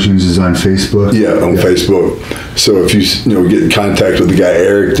Promotions is on Facebook? Yeah, on Facebook. So if you get in contact with the guy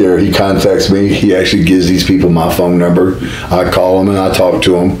Eric there, he contacts me. He actually gives these people my phone number. I call them and I talk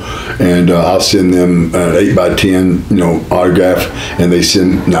to them, and I'll send them an 8x10, autograph, and they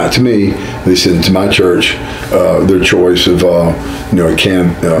send, not to me, they send to my church their choice of a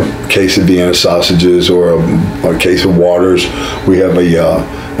case of Vienna sausages or a case of waters. We have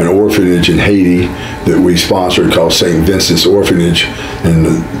an orphanage in Haiti that we sponsored called St. Vincent's Orphanage, and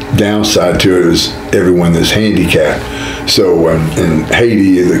the downside to it is everyone that's handicapped. So in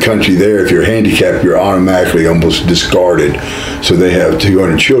Haiti, the country there, if you're handicapped, you're automatically almost discarded. So they have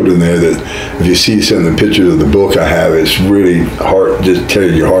 200 children there that, if you see some of the pictures of the book I have, it's really hard, just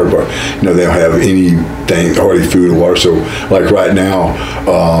tears your heart apart. They don't have anything, hardly food or water. So like right now,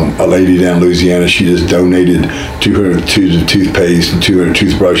 a lady down in Louisiana, she just donated 200 tubes of toothpaste and 200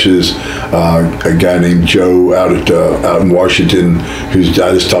 toothbrushes. A guy named Joe out in Washington, I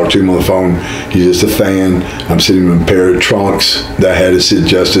just talked to him on the phone. He's just a fan. I'm sending him a pair of trunks that I had to Sid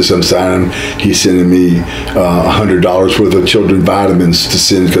Justice. I'm signing him. He's sending me $100 worth of children vitamins to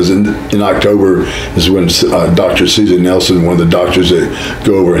send, because in October is when Dr. Susan Nelson, one of the doctors that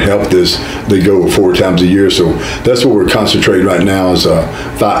go over and help this, they go 4 times a year. So that's what we're concentrating right now is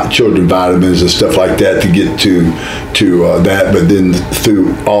children vitamins and stuff like that to get to that. But then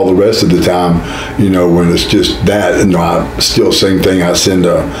through all the rest of the time, when it's just that, I still same thing. I send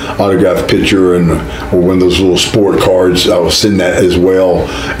a autographed picture or one of those little sport cards. I will send that as well,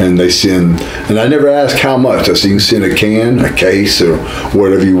 and they send. And I never ask how much. I say you can send a can, a case, or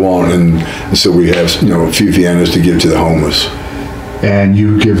whatever you want. And so we have a few Viennas to give to the homeless. And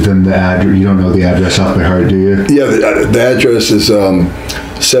you give them the address. You don't know the address off by heart, do you? Yeah, the address is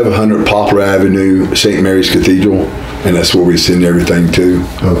 700 Poplar Avenue, St. Mary's Cathedral, and that's where we send everything to.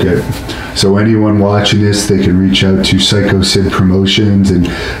 Okay. So anyone watching this, they can reach out to Psycho Sid Promotions and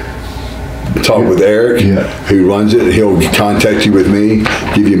talk with Eric, who runs it. He'll contact you with me,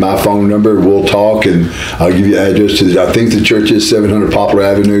 give you my phone number. We'll talk, and I'll give you the address I think the church is 700 Poplar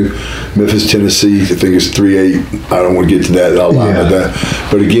Avenue, Memphis, Tennessee. I think it's 38. I don't want to get to that. I'll lie about that.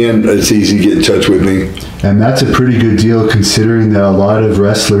 But again, it's easy to get in touch with me. And that's a pretty good deal, considering that a lot of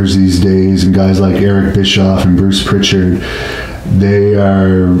wrestlers these days, and guys like Eric Bischoff and Bruce Pritchard, they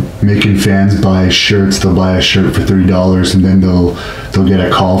are making fans buy shirts. They'll buy a shirt for $3, and then they'll get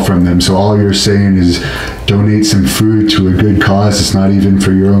a call from them. So all you're saying is donate some food to a good cause. It's not even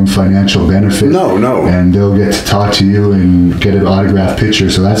for your own financial benefit. No. And they'll get to talk to you and get an autographed picture.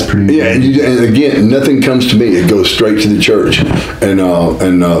 So that's pretty. Yeah, and again, nothing comes to me. It goes straight to the church. And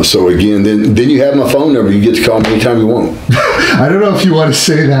so again, then you have my phone number. You get to call me anytime you want. I don't know if you want to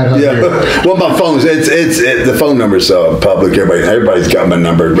say that. Here. Well, my phone's the phone number's public. Everybody's got my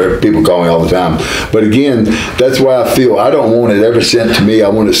number. People call me all the time. But again, that's why I feel I don't want it ever sent to me. I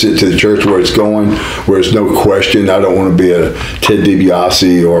want it sent to the church where it's going, where it's no question. I don't want to be a Ted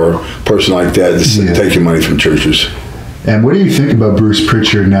DiBiase or a person like that that's taking money from churches. And what do you think about Bruce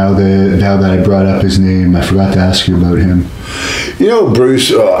Pritchard now that I brought up his name? I forgot to ask you about him.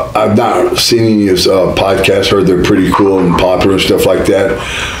 Bruce, I've not seen any of his podcasts. Heard they're pretty cool and popular and stuff like that.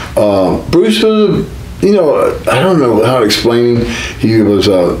 Bruce was I don't know how to explain him. He was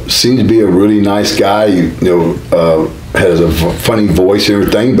seemed to be a really nice guy. Has a funny voice and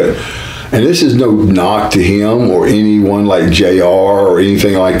everything. And this is no knock to him or anyone like JR or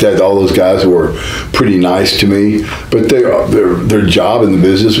anything like that. All those guys were pretty nice to me. But their job in the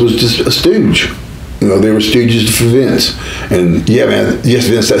business was just a stooge. They were stooges for Vince. And yeah, man, yes,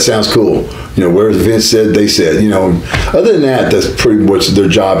 Vince, that sounds cool. Wherever Vince said, they said. Other than that, that's pretty much their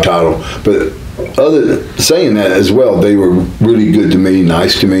job title. But saying that as well, they were really good to me,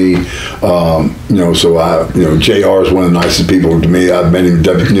 nice to me. So JR is one of the nicest people to me. I've met him in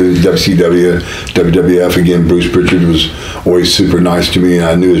WCW, WWF. Again, Bruce Pritchard was always super nice to me, and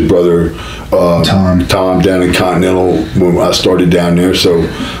I knew his brother Tom down in Continental when I started down there. So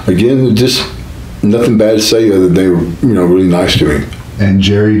again, just nothing bad to say other than they were really nice to me. And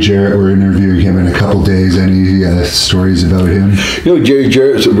Jerry Jarrett, we're interviewing him in a couple days. Any stories about him? You know, Jerry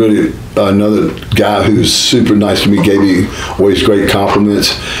Jarrett's a really another guy who's super nice to me, gave me always great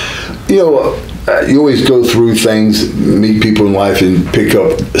compliments. You know, you always go through things, meet people in life, and pick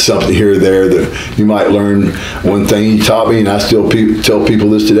up something here or there that you might learn. One thing he taught me, and I still tell people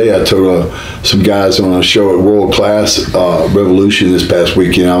this today. I told some guys on a show at World Class Revolution this past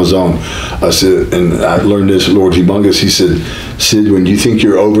weekend I was on. I said, and I learned this, Lord Humongous. He said, Sid, when you think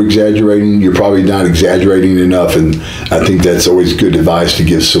you're over-exaggerating, you're probably not exaggerating enough. And I think that's always good advice to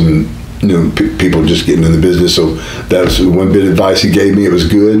give some people just getting in the business. So that was one bit of advice he gave me. It was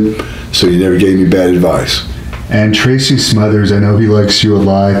good. So he never gave me bad advice. And Tracy Smothers, I know he likes you a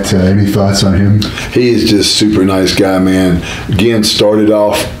lot. Any thoughts on him? He is just super nice guy, man. Again, started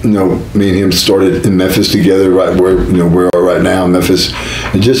off, me and him started in Memphis together, right where we are right now in Memphis.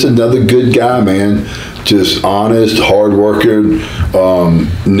 And just another good guy, man. Just honest, hard worker.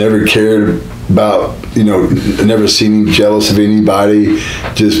 Never cared about, never seen him jealous of anybody,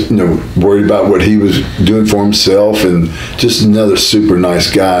 just, worried about what he was doing for himself, and just another super nice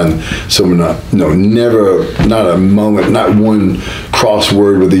guy. And someone, never, not a moment, not one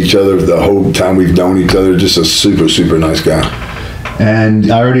crossword with each other the whole time we've known each other, just a super, super nice guy. And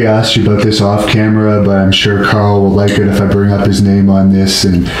I already asked you about this off camera, but I'm sure Carl will like it if I bring up his name on this.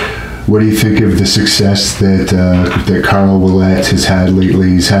 And what do you think of the success that Carl Ouellette has had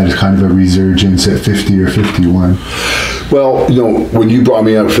lately? He's had kind of a resurgence at 50 or 51. Well, when you brought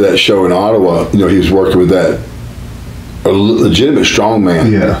me up for that show in Ottawa, he was working with a legitimate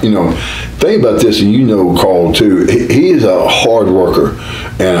strongman. Yeah. Think about this, and Carl too. He is a hard worker,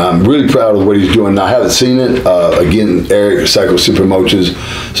 and I'm really proud of what he's doing. Now, I haven't seen it. Again, Eric Psycho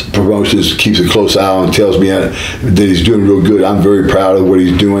Promotions keeps a close eye on, tells me that he's doing real good. I'm very proud of what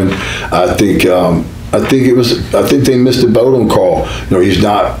he's doing. I think they missed the boat on Carl. He's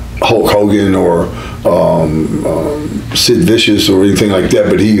not Hulk Hogan or Sid Vicious or anything like that,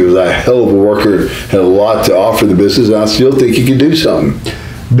 but he was a hell of a worker, had a lot to offer the business, and I still think he can do something.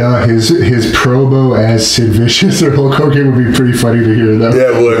 No, his promo as Sid Vicious or Hulk Hogan would be pretty funny to hear, though.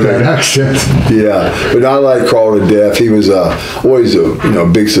 Yeah, it would. That accent. Yeah, but I like Carl to death. He was always a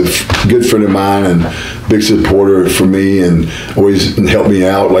good friend of mine and big supporter for me, and always helped me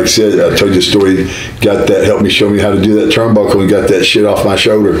out. Like I said, I told you a story. Helped me show me how to do that turnbuckle and got that shit off my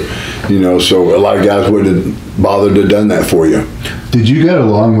shoulder. So a lot of guys wouldn't have bothered to have done that for you. Did you get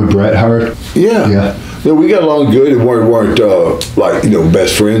along with Bret Hart? Yeah. We got along good. We weren't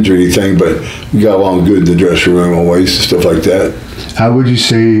best friends or anything, but we got along good in the dressing room always, stuff like that. How would you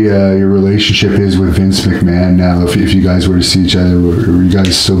say your relationship is with Vince McMahon now? If you guys were to see each other, would you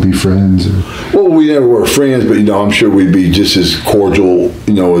guys still be friends? Or? Well, we never were friends, but I'm sure we'd be just as cordial,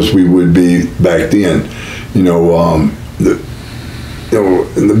 as we would be back then.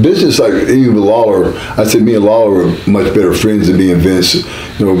 In the business, like even with Lawler, I said me and Lawler were much better friends than me and Vince.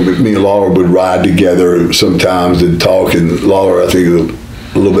 Me and Lawler would ride together sometimes and talk, and Lawler, I think, is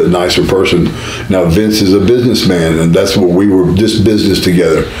a little bit nicer person. Now, Vince is a businessman, and that's what we were, just business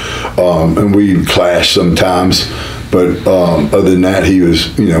together. And we clashed sometimes, but other than that, he was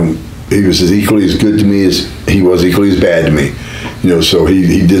as equally as good to me as he was equally as bad to me. So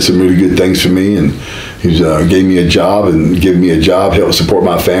he did some really good things for me, and he gave me a job and gave me a job, helped support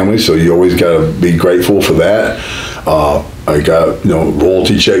my family. So you always got to be grateful for that. I got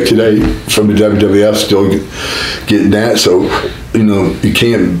royalty check today from the WWF, still getting that. So you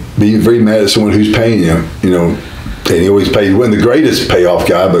can't be very mad at someone who's paying you. And he always paid. He wasn't the greatest payoff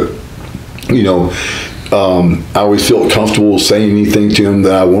guy, but I always felt comfortable saying anything to him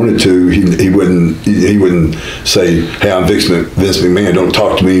that I wanted to. He wouldn't say, "Hey, I'm Vince McMahon. Don't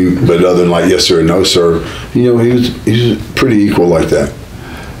talk to me." But other than like, "Yes sir," "No sir," he's pretty equal like that.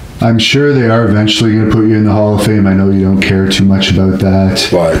 I'm sure they are eventually going to put you in the Hall of Fame. I know you don't care too much about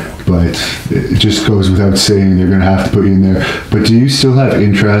that. Right. But it just goes without saying they're going to have to put you in there. But do you still have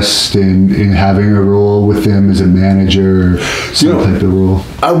interest in having a role with them as a manager or some type of role?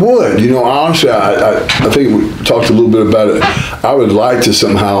 I would. Honestly, I think we talked a little bit about it. I would like to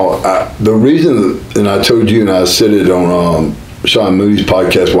somehow, the reason, and I told you, and I said it on Sean Moody's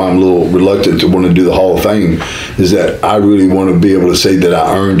podcast, why I'm a little reluctant to want to do the Hall of Fame, is that I really want to be able to say that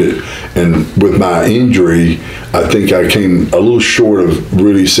I earned it. And with my injury, I think I came a little short of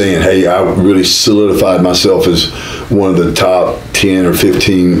really saying, hey, I really solidified myself as one of the top 10 or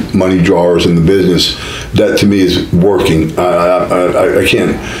 15 money drawers in the business. That to me is working. I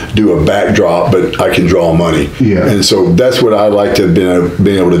can't do a backdrop, but I can draw money. Yeah. And so that's what I'd like to have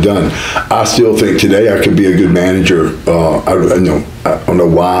been able to done. I still think today I could be a good manager. I don't know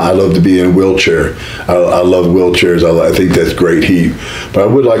why. I love to be in a wheelchair. I love wheelchairs. I think that's great heat. But I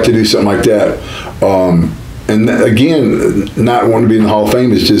would like to do something like that. And again, not wanting to be in the Hall of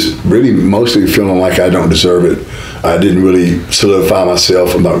Fame is just really mostly feeling like I don't deserve it. I didn't really solidify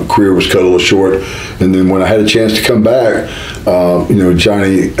myself. My career was cut a little short. And then when I had a chance to come back,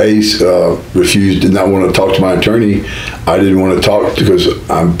 Johnny Ace refused, did not want to talk to my attorney. I didn't want to talk because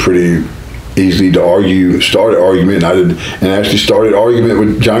I'm pretty easily to argue, start an argument. And actually started an argument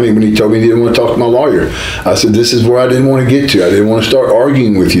with Johnny when he told me he didn't want to talk to my lawyer. I said, this is where I didn't want to get to. I didn't want to start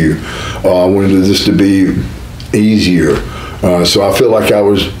arguing with you. I wanted this to be easier. So I feel like I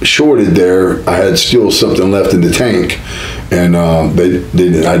was shorted there. I had still something left in the tank, and I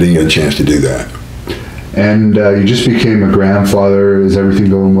didn't get a chance to do that. And you just became a grandfather. Is everything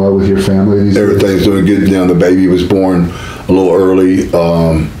going well with your family these days? Everything's doing good now. The baby was born a little early,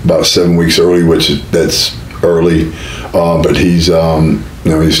 about 7 weeks early, that's early. But he's he's got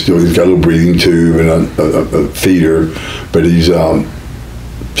a little breathing tube and a feeder, but he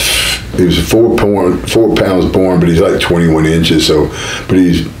was 4 pounds born, but he's like 21 inches. But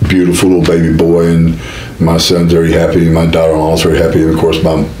he's a beautiful little baby boy, and my son's very happy. My daughter-in-law's very happy, and of course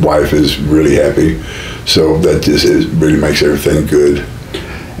my wife is really happy. So that just really makes everything good.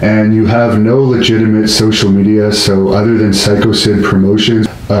 And you have no legitimate social media, so other than Psycho Sid Promotions,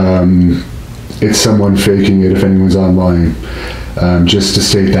 it's someone faking it if anyone's online. Just to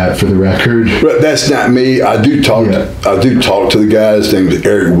state that for the record. But that's not me. I do talk. Yeah. I do talk to the guys named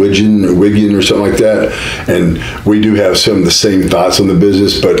Eric Wiggin or something like that, and we do have some of the same thoughts on the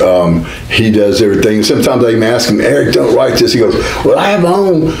business. But he does everything. Sometimes I even ask him, Eric, don't write this. He goes, well, I have my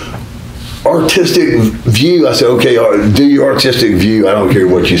own artistic view. I said, okay, do your artistic view. I don't care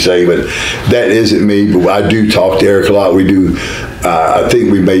what you say, but that isn't me. But I do talk to Eric a lot. We do. I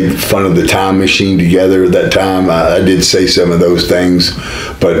think we made fun of the time machine together at that time. I did say some of those things,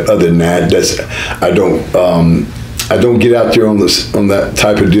 but other than that, I don't get out there on that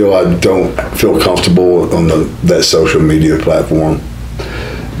type of deal. I don't feel comfortable on that social media platform.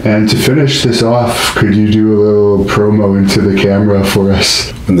 And to finish this off, could you do a little promo into the camera for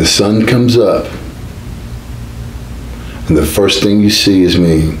us? When the sun comes up, and the first thing you see is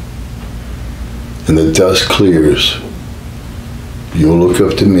me, and the dust clears, you'll look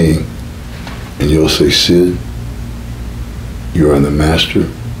up to me, and you'll say, Sid, you are the master,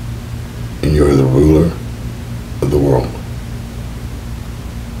 and you are the ruler of the world.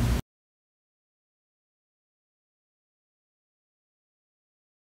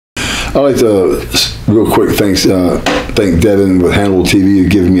 I'd like to, real quick, thank Devin with Hannibal TV for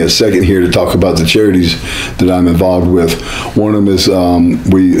giving me a second here to talk about the charities that I'm involved with. One of them is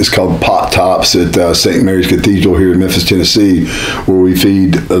it's called Pot Tops at St. Mary's Cathedral here in Memphis, Tennessee, where we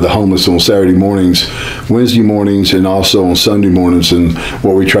feed the homeless on Saturday mornings, Wednesday mornings, and also on Sunday mornings. And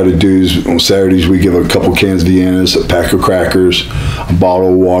what we try to do is on Saturdays we give a couple cans of Viennas, a pack of crackers, a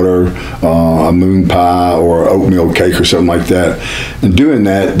bottle of water, a moon pie, or oatmeal cake or something like that. And doing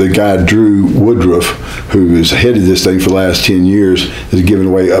that, the guy Drew Woodruff, who has headed this thing for the last 10 years, has given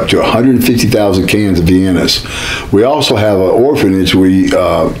away up to 150,000 cans of Viennas. We also have an orphanage we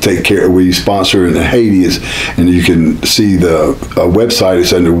sponsor in Haiti, and you can see the website.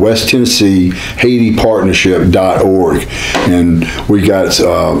 It's under West Tennessee Haiti Partnership.org, and we got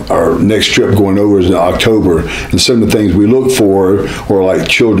our next trip going over is in October. And some of the things we look for are like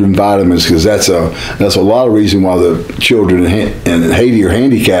children vitamins, because that's a lot of reason why the children in Haiti are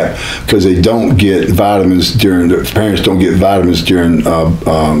handicapped, because they don't get vitamins the parents don't get vitamins during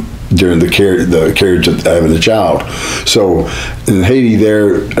the carriage of having a child. So in Haiti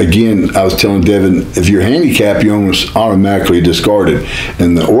there, again, I was telling Devin, if you're handicapped, you're almost automatically discarded.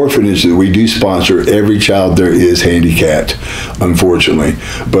 In the orphanage that we do sponsor, every child there is handicapped, unfortunately.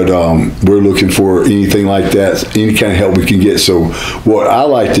 But we're looking for anything like that, any kind of help we can get. So what I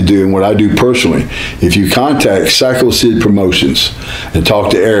like to do, and what I do personally, if you contact Psycho Sid Promotions and talk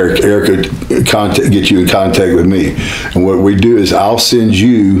to Eric could get you in contact with me. And what we do is I'll send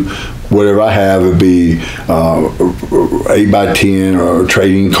you whatever I have. It'd be 8x10 or a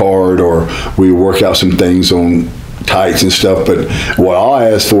trading card, or we work out some things on tights and stuff. But what I'll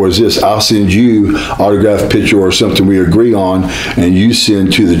ask for is this: I'll send you autographed picture or something we agree on, and you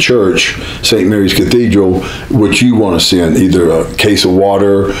send to the church, St. Mary's Cathedral, what you want to send, either a case of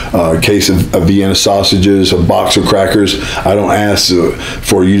water, a case of Vienna sausages, a box of crackers. I don't ask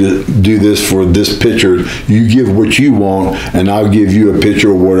for you to do this for this picture. You give what you want, and I'll give you a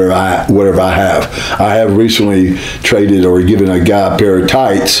picture of whatever I have. I have recently traded or given a guy a pair of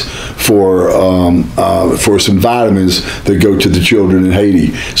tights for some vitamins vitamins that go to the children in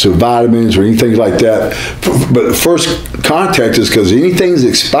Haiti. So vitamins or anything like that. But the first contact is because anything's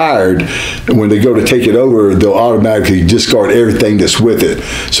expired, when they go to take it over, they'll automatically discard everything that's with it.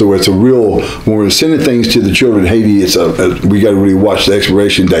 So it's a real, when we're sending things to the children in Haiti, it's we got to really watch the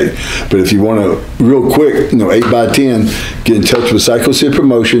expiration date. But if you want to, real quick, 8x10, get in touch with PsychoSid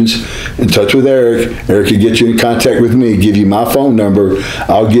Promotions, in touch with Eric. Eric can get you in contact with me, give you my phone number.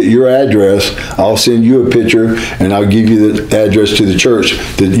 I'll get your address. I'll send you a picture, and I'll give you the address to the church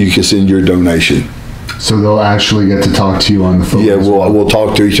that you can send your donation. So they'll actually get to talk to you on the phone. Yeah, we'll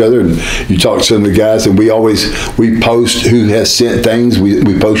talk to each other, and you talk to some of the guys, and we post who has sent things.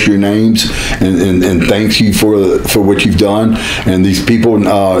 We post your names and thank you for what you've done. And these people,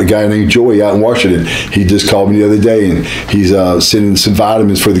 a guy named Joey out in Washington, he just called me the other day, and he's sending some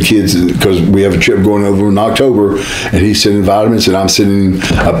vitamins for the kids because we have a trip going over in October, and he's sending vitamins, and I'm sending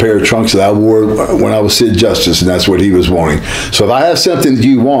a pair of trunks that I wore when I was Sid Justice, and that's what he was wanting. So if I have something that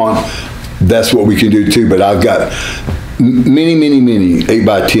you want, that's what we can do too. But I've got many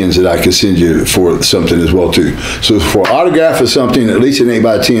 8x10s that I can send you for something as well too. So for autograph or something, at least an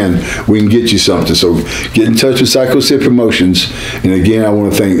 8x10, we can get you something. So get in touch with PsychoSid Promotions. And again, I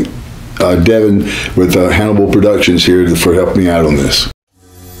want to thank Devin with Hannibal Productions here for helping me out on this.